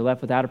then when they're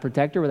left without a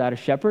protector, without a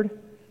shepherd,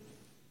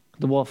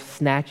 the wolf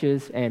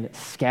snatches and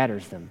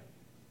scatters them.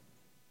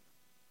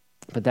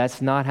 But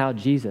that's not how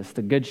Jesus,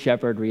 the good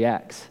shepherd,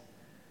 reacts.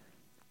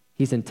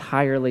 He's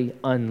entirely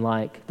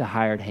unlike the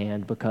hired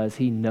hand because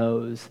he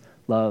knows,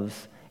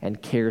 loves,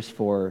 and cares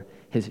for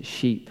his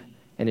sheep.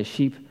 And his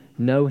sheep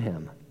know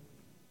him.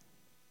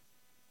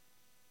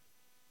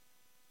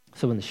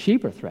 So when the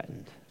sheep are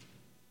threatened,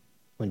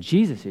 when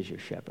Jesus is your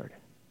shepherd,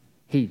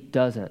 he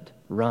doesn't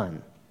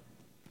run.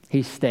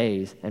 He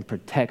stays and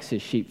protects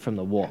his sheep from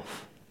the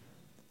wolf.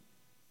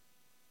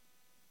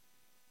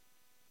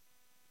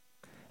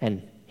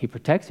 And he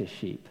protects his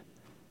sheep,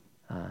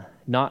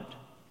 not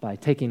by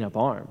taking up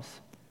arms,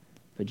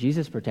 but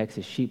Jesus protects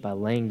his sheep by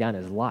laying down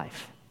his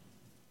life.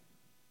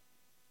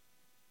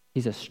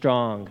 He's a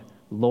strong,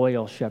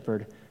 loyal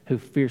shepherd who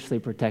fiercely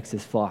protects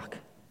his flock.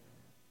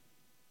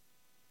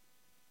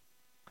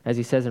 As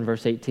he says in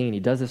verse 18, he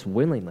does this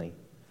willingly.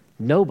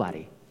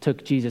 Nobody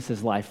took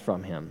Jesus' life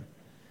from him.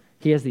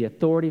 He has the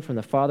authority from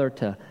the Father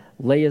to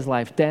lay his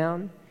life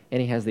down,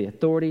 and he has the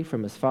authority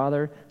from his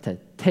Father to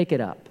take it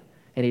up.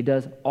 And he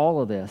does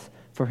all of this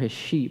for his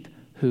sheep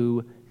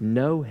who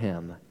know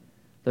him.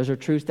 Those are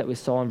truths that we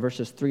saw in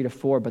verses 3 to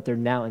 4, but they're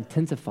now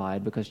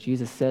intensified because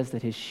Jesus says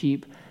that his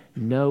sheep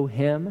know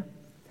him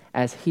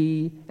as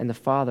he and the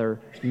Father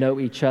know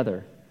each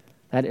other.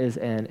 That is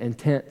an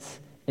intense,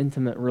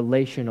 intimate,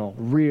 relational,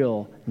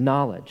 real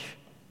knowledge.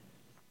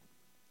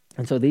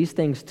 And so these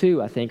things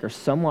too, I think, are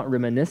somewhat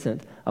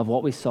reminiscent of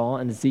what we saw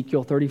in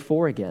Ezekiel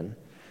 34 again.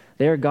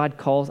 There, God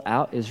calls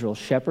out Israel's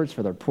shepherds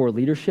for their poor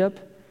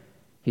leadership.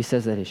 He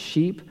says that his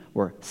sheep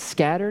were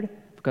scattered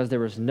because there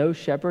was no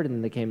shepherd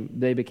and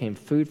they became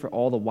food for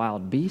all the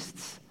wild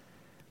beasts.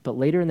 But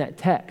later in that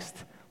text,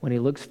 when he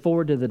looks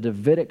forward to the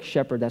Davidic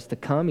shepherd that's to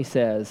come, he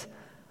says,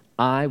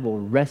 I will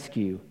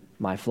rescue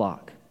my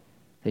flock.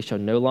 They shall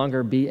no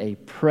longer be a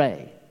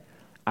prey.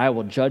 I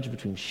will judge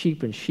between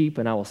sheep,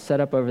 and I will set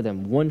up over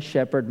them one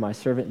shepherd, my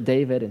servant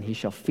David, and he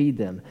shall feed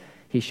them.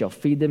 He shall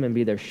feed them and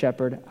be their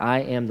shepherd.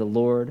 I, the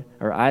Lord,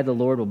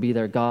 will be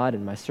their God,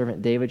 and my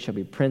servant David shall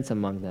be prince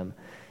among them.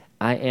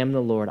 I am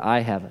the Lord,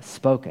 I have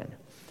spoken.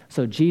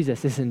 So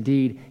Jesus is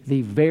indeed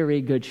the very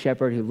good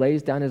shepherd who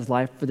lays down his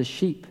life for the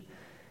sheep.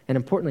 And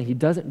importantly, he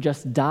doesn't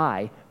just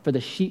die for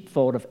the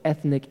sheepfold of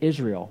ethnic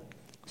Israel.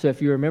 So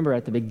if you remember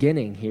at the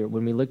beginning here,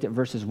 when we looked at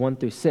verses 1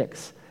 through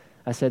 6,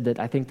 I said that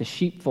I think the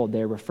sheepfold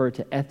there referred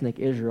to ethnic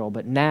Israel,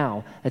 but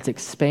now it's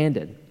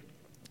expanded.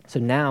 So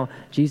now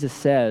Jesus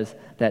says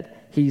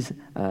that he's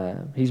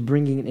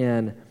bringing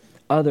in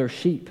other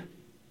sheep.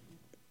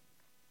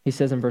 He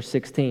says in verse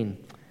 16,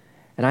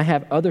 "And I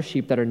have other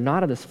sheep that are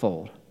not of this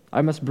fold.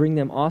 I must bring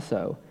them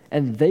also,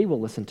 and they will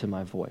listen to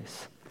my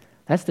voice."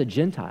 That's the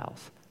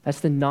Gentiles.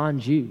 That's the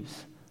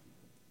non-Jews.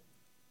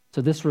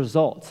 So this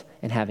results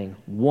in having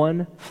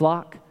one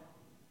flock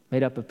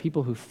made up of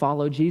people who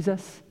follow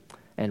Jesus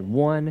and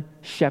one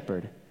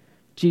shepherd,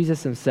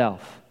 Jesus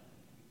himself.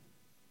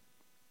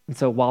 And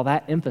so while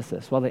the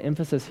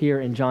emphasis here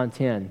in John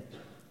 10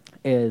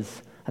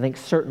 is, I think,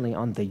 certainly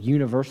on the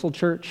universal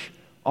church,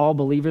 all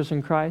believers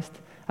in Christ,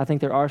 I think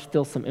there are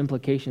still some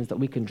implications that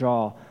we can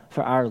draw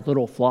for our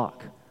little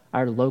flock,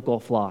 our local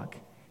flock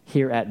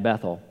here at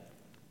Bethel.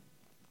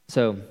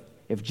 So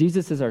if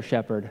Jesus is our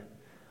shepherd,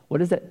 what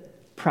does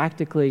that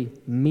practically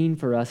mean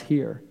for us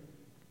here?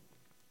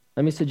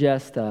 Let me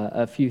suggest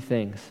a few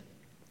things.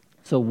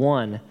 So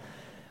one,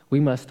 we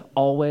must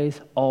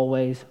always,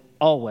 always,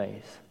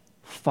 always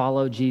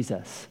follow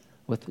Jesus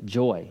with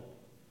joy.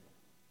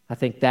 I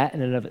think that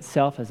in and of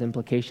itself has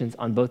implications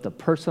on both a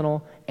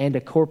personal and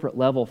a corporate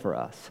level for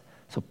us.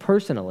 So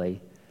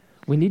personally,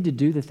 we need to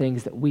do the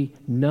things that we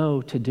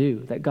know to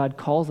do, that God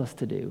calls us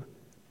to do.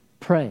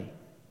 Pray.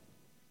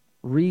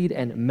 Read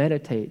and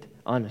meditate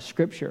on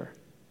Scripture.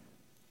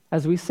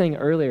 As we sang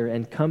earlier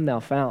in Come Thou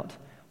Fount,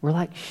 we're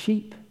like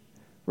sheep.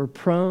 We're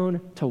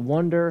prone to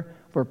wander.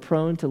 We're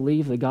prone to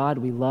leave the God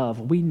we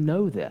love. We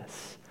know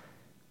this.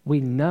 We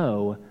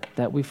know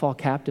that we fall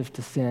captive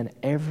to sin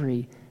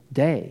every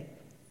day.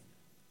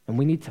 And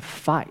we need to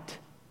fight.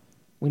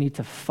 We need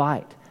to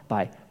fight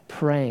by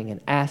praying and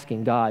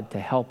asking God to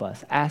help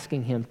us,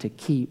 asking Him to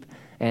keep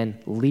and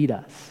lead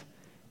us.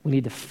 We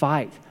need to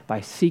fight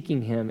by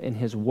seeking Him in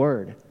His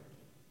Word.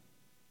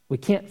 We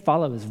can't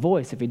follow His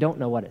voice if we don't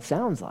know what it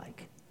sounds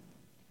like.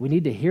 We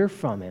need to hear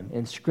from Him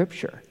in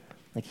Scripture.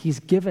 Like He's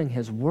giving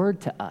His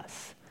Word to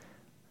us.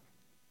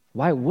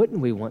 Why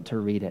wouldn't we want to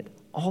read it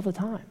all the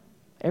time,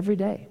 every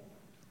day?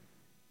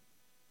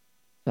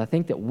 So I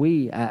think that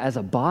we, as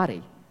a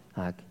body,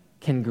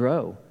 can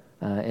grow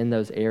in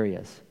those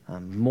areas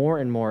more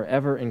and more,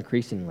 ever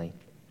increasingly.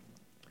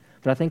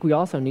 But I think we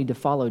also need to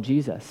follow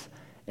Jesus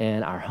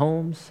in our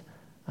homes,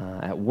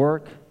 at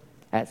work,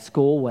 at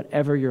school,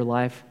 whatever your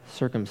life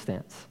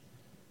circumstance.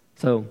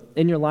 So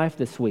in your life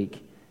this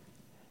week,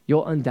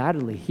 you'll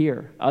undoubtedly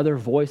hear other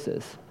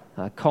voices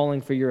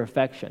calling for your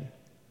affection.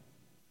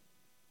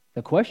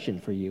 The question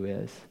for you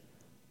is,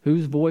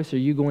 whose voice are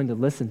you going to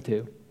listen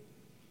to?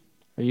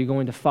 Are you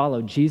going to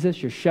follow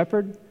Jesus, your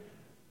shepherd,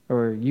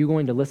 or are you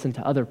going to listen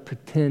to other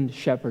pretend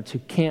shepherds who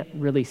can't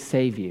really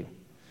save you?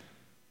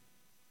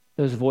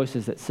 Those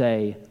voices that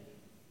say,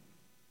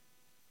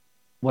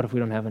 what if we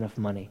don't have enough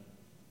money?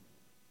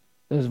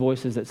 Those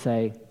voices that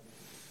say,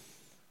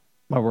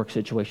 my work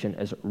situation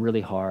is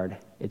really hard.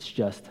 It's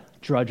just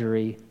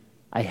drudgery.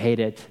 I hate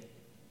it.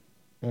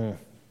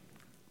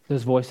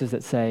 Those voices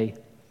that say,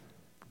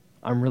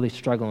 I'm really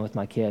struggling with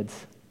my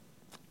kids.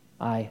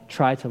 I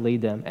try to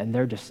lead them, and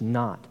they're just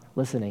not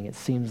listening. It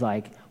seems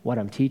like what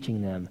I'm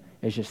teaching them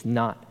is just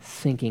not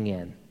sinking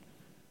in.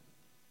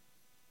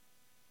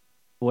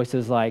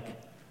 Voices like,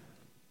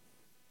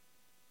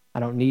 I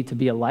don't need to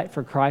be a light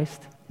for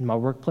Christ in my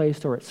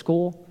workplace or at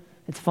school.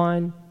 It's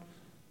fine.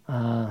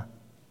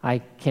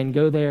 I can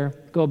go there,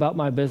 go about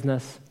my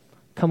business,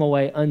 come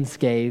away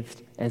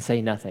unscathed, and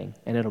say nothing,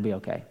 and it'll be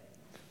okay.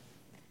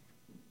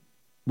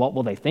 What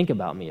will they think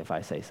about me if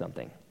I say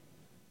something?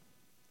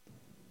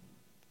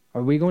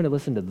 Are we going to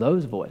listen to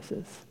those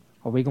voices?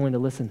 Are we going to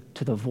listen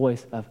to the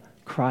voice of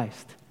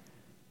Christ,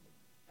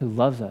 who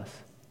loves us,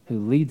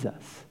 who leads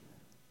us,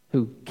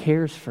 who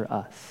cares for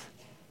us?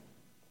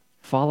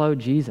 Follow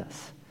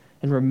Jesus.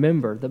 And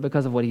remember that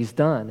because of what He's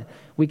done,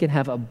 we can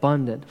have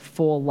abundant,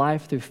 full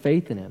life through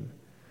faith in Him.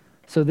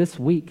 So this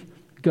week,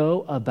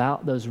 go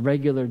about those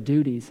regular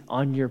duties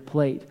on your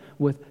plate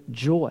with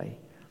joy,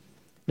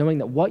 knowing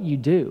that what you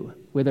do,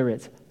 whether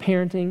it's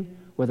parenting,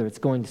 whether it's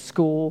going to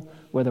school,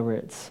 whether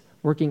it's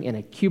working in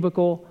a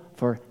cubicle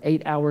for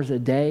 8 hours a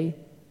day,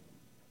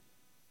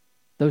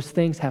 those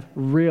things have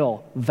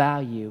real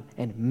value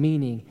and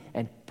meaning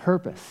and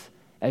purpose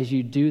as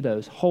you do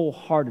those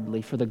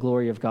wholeheartedly for the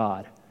glory of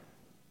God.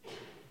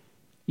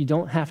 You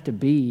don't have to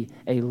be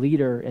a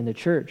leader in the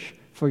church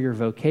for your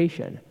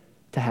vocation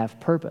to have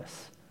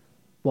purpose.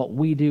 What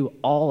we do,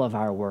 all of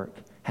our work,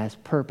 has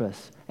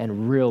purpose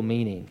and real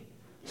meaning.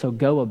 So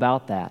go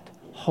about that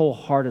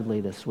wholeheartedly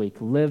this week.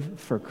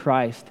 Live for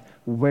Christ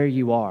where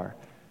you are.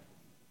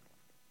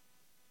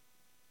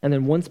 And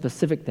then one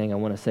specific thing I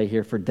want to say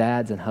here for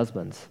dads and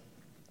husbands.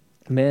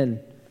 Men,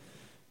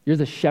 you're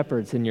the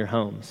shepherds in your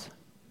homes.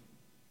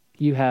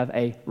 You have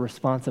a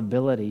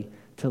responsibility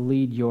to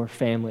lead your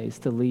families,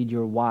 to lead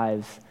your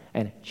wives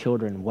and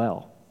children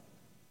well.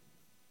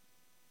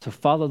 So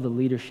follow the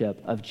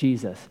leadership of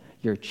Jesus,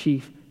 your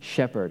chief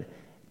shepherd.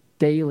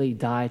 Daily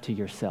die to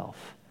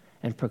yourself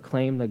and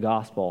proclaim the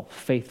gospel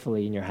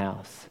faithfully in your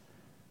house.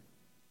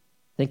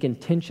 Think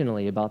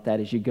intentionally about that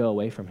as you go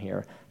away from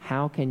here.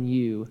 How can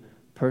you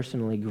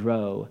personally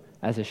grow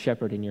as a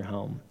shepherd in your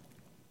home?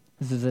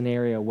 This is an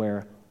area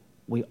where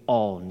we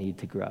all need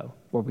to grow,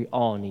 where we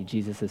all need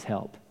Jesus'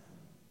 help.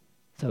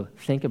 So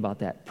think about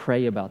that.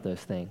 Pray about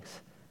those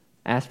things.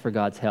 Ask for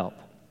God's help.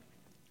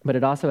 But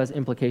it also has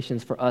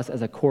implications for us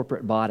as a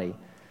corporate body.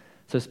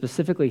 So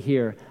specifically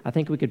here, I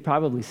think we could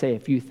probably say a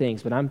few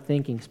things, but I'm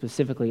thinking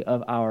specifically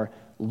of our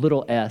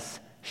little s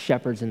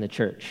shepherds in the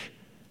church,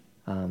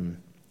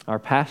 our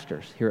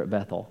pastors here at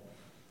Bethel.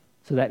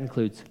 So that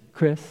includes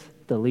Chris,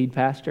 the lead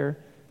pastor,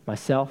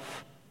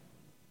 myself,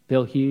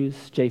 Bill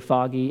Hughes, Jay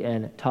Foggy,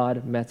 and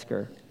Todd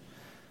Metzger.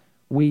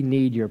 We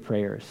need your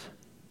prayers.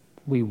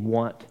 We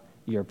want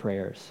your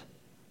prayers.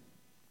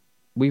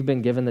 We've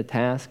been given the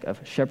task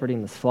of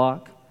shepherding this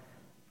flock.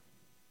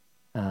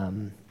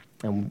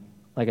 And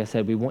like I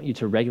said, we want you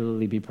to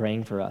regularly be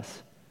praying for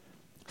us.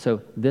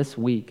 So this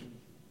week,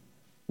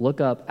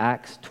 look up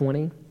Acts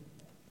 20,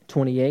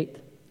 28.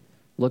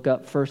 Look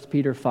up 1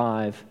 Peter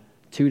 5,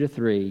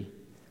 2-3,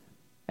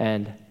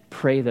 and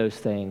pray those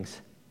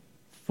things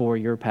for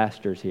your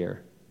pastors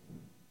here.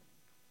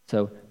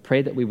 So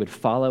pray that we would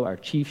follow our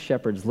chief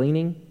shepherd's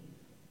leaning.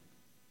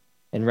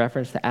 In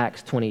reference to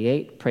Acts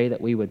 28, pray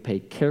that we would pay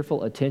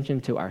careful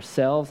attention to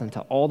ourselves and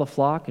to all the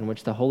flock in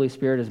which the Holy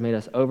Spirit has made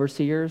us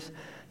overseers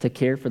to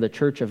care for the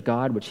church of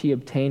God, which he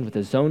obtained with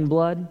his own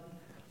blood.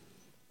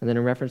 And then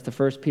in reference to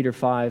 1 Peter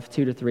 5,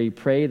 2-3,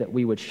 pray that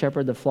we would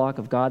shepherd the flock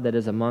of God that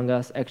is among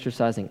us,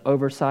 exercising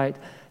oversight,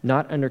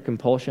 not under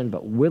compulsion,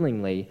 but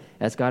willingly,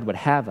 as God would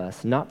have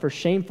us, not for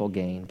shameful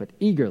gain, but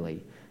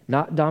eagerly,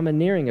 not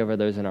domineering over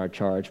those in our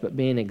charge, but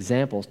being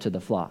examples to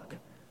the flock.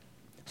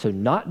 So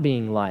not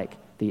being like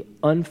the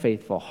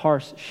unfaithful,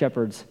 harsh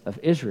shepherds of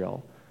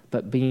Israel,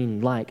 but being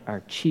like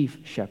our chief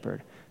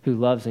shepherd who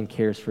loves and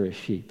cares for his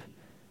sheep.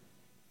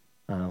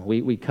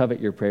 We covet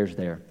your prayers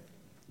there.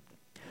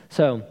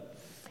 So,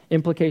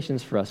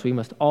 implications for us. We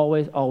must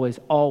always, always,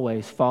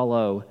 always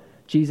follow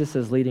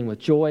Jesus' leading with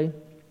joy,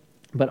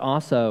 but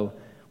also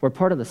we're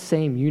part of the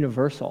same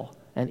universal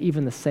and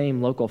even the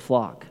same local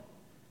flock.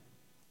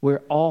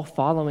 We're all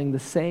following the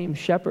same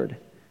shepherd,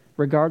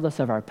 regardless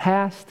of our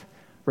past,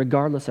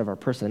 regardless of our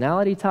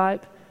personality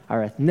type,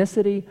 our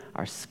ethnicity,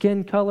 our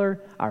skin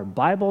color, our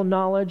Bible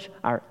knowledge,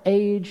 our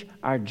age,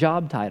 our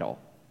job title.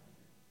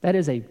 That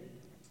is a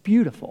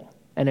beautiful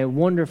and a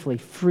wonderfully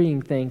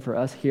freeing thing for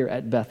us here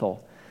at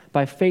Bethel.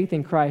 By faith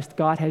in Christ,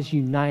 God has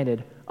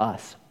united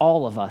us,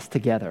 all of us,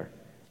 together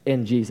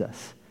in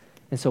Jesus.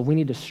 And so we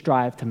need to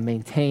strive to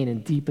maintain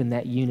and deepen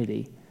that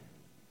unity.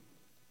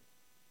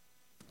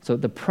 So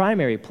the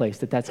primary place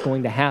that that's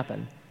going to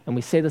happen, and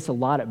we say this a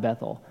lot at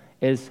Bethel,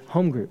 is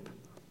home group.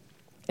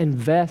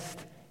 Invest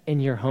in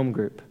your home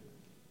group.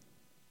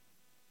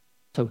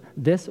 So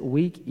this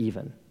week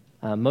even,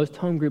 most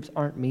home groups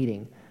aren't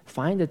meeting.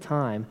 Find a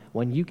time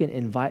when you can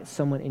invite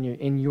someone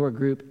in your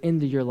group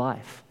into your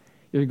life.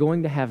 You're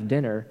going to have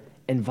dinner,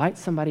 invite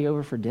somebody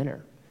over for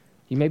dinner.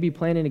 You may be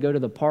planning to go to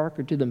the park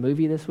or to the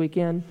movie this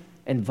weekend.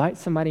 Invite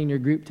somebody in your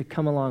group to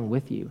come along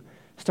with you.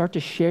 Start to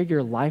share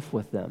your life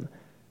with them.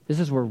 This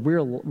is where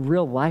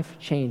real life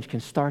change can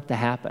start to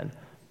happen.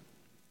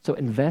 So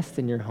invest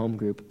in your home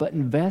group, but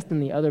invest in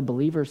the other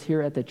believers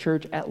here at the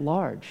church at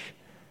large.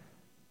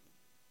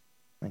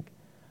 Like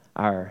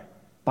our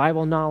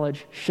Bible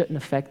knowledge shouldn't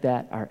affect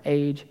that. Our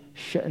age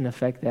shouldn't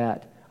affect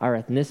that. Our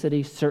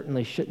ethnicity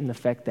certainly shouldn't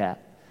affect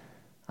that.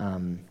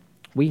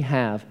 We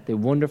have the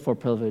wonderful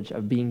privilege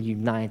of being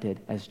united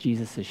as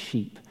Jesus'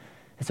 sheep.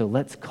 And so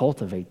let's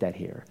cultivate that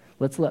here.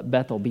 Let's let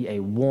Bethel be a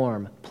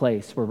warm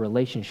place where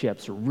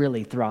relationships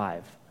really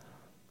thrive.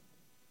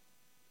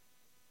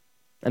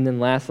 And then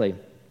lastly,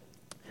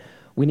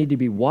 we need to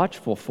be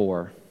watchful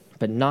for,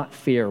 but not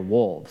fear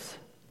wolves.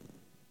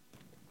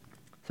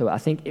 So I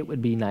think it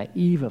would be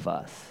naive of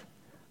us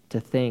to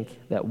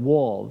think that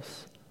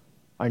wolves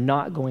are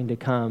not going to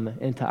come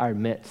into our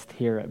midst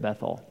here at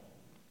Bethel.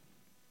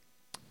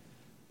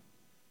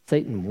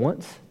 Satan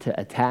wants to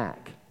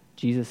attack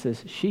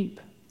Jesus'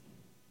 sheep.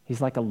 He's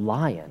like a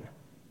lion,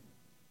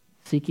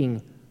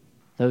 seeking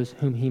those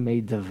whom he may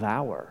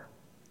devour.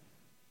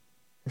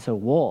 And so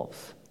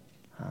wolves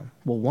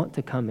will want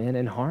to come in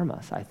and harm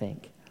us, I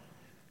think.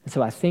 And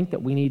so I think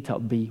that we need to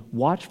be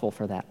watchful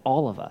for that,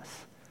 all of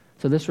us.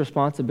 So this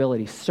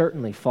responsibility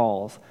certainly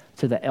falls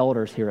to the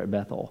elders here at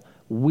Bethel.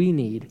 We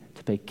need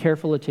to pay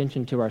careful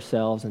attention to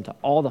ourselves and to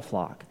all the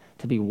flock,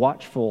 to be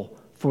watchful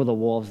for the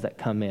wolves that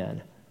come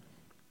in.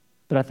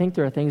 But I think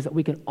there are things that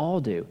we can all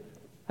do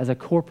as a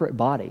corporate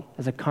body,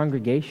 as a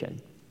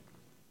congregation.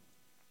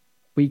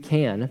 We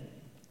can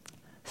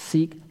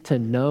seek to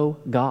know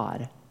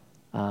God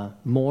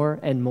more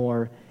and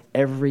more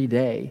every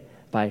day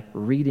by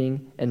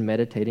reading and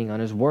meditating on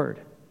his word.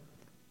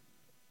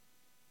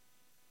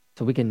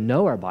 So we can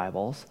know our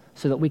Bibles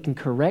so that we can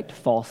correct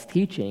false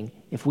teaching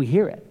if we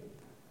hear it.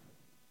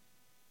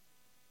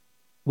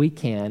 we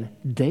can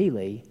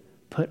daily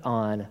put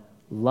on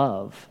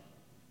love.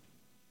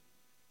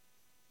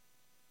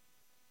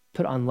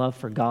 Put on love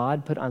for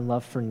God, put on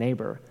love for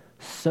neighbor,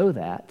 so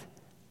that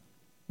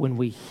when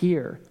we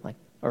hear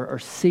or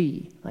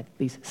see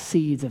these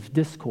seeds of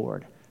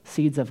discord,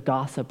 seeds of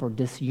gossip or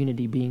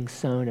disunity being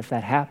sown, if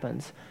that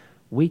happens,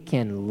 we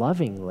can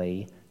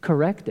lovingly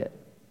correct it.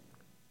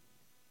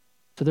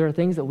 So there are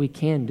things that we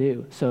can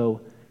do.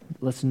 So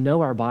let's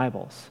know our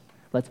Bibles.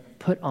 Let's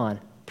put on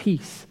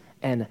peace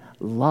and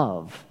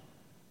love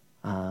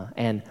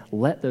and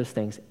let those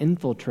things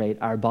infiltrate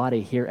our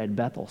body here at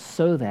Bethel,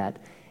 so that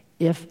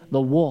if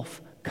the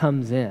wolf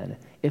comes in,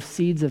 if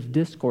seeds of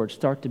discord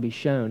start to be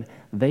shown,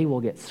 they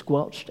will get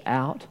squelched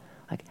out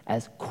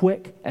as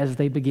quick as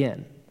they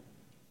begin.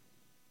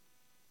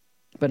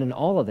 But in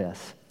all of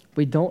this,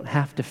 we don't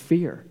have to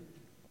fear.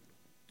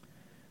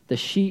 The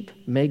sheep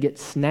may get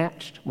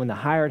snatched when the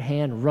hired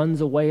hand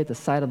runs away at the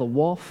sight of the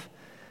wolf,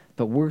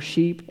 but we're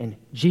sheep in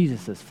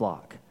Jesus'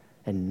 flock,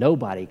 and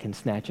nobody can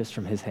snatch us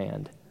from his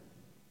hand.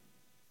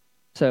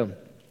 So,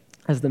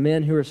 as the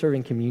men who are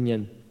serving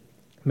communion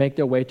make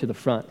their way to the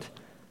front,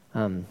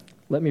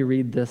 let me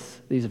read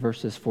these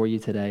verses for you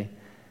today.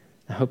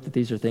 I hope that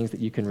these are things that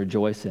you can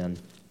rejoice in.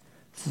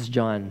 This is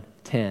John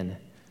 10,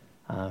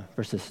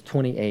 verses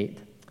 28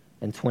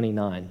 and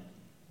 29.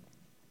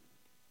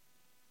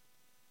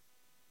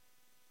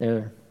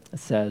 There it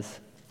says,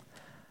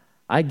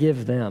 I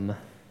give them,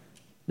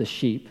 the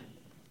sheep,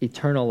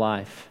 eternal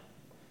life,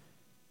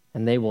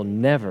 and they will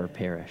never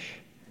perish,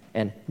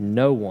 and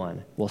no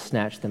one will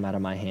snatch them out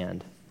of my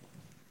hand.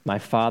 My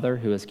Father,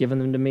 who has given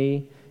them to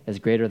me, is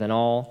greater than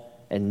all,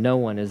 and no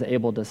one is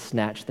able to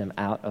snatch them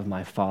out of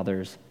my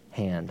Father's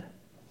hand.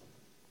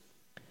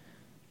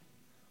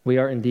 We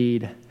are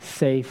indeed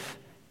safe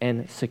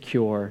and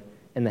secure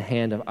in the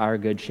hand of our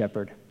Good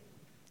Shepherd.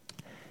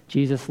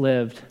 Jesus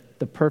lived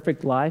the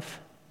perfect life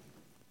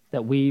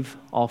that we've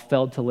all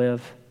failed to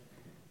live.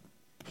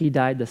 He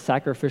died the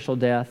sacrificial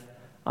death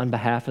on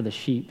behalf of the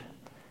sheep,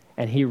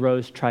 and he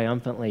rose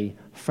triumphantly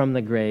from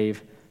the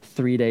grave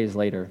 3 days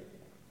later.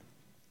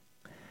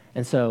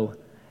 And so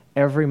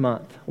every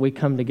month we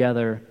come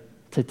together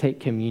to take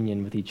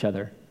communion with each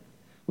other.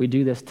 We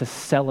do this to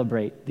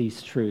celebrate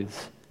these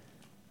truths,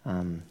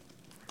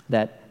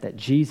 that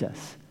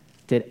Jesus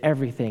did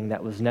everything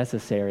that was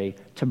necessary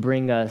to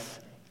bring us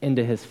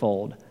into his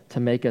fold, to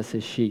make us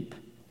his sheep.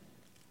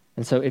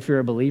 And so if you're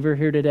a believer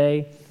here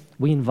today,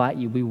 we invite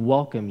you, we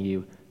welcome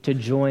you to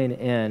join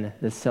in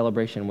this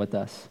celebration with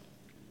us.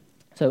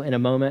 So in a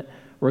moment,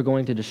 we're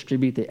going to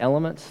distribute the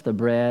elements, the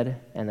bread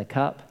and the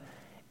cup.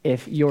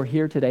 If you're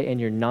here today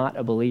and you're not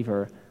a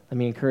believer, let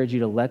me encourage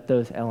you to let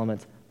those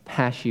elements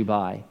pass you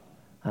by.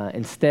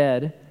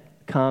 Instead,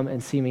 come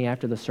and see me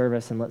after the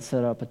service, and let's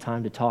set up a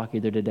time to talk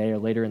either today or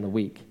later in the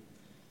week.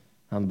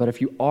 But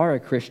if you are a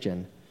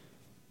Christian,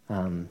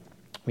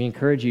 we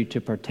encourage you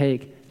to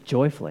partake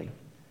joyfully,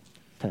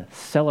 to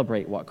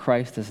celebrate what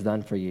Christ has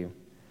done for you.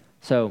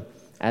 So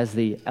as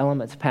the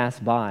elements pass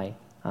by,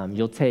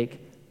 you'll take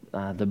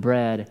the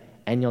bread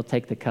and you'll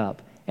take the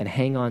cup and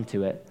hang on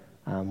to it.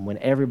 When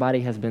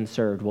everybody has been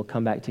served, we'll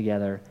come back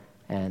together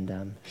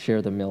and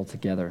share the meal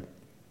together.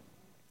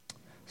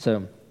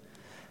 So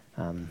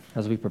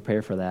as we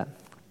prepare for that,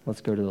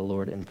 let's go to the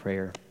Lord in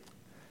prayer.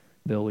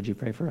 Bill, would you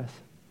pray for us?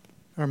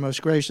 Our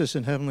most gracious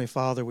and heavenly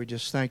Father, we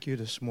just thank you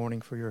this morning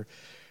for your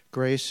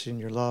grace and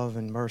your love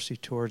and mercy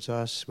towards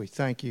us. We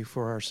thank you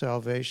for our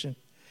salvation.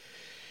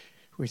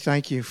 We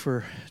thank you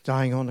for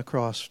dying on the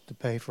cross to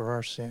pay for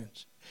our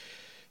sins.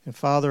 And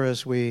Father,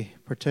 as we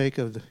partake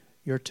of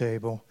your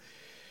table,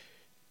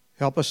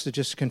 help us to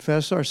just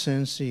confess our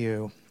sins to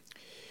you,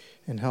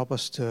 and help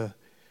us to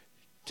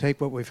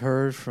take what we've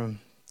heard from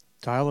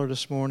Tyler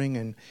this morning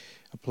and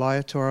apply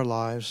it to our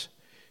lives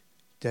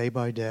day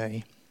by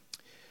day.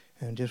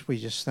 And we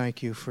just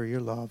thank you for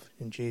your love.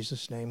 In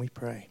Jesus' name we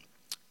pray.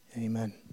 Amen.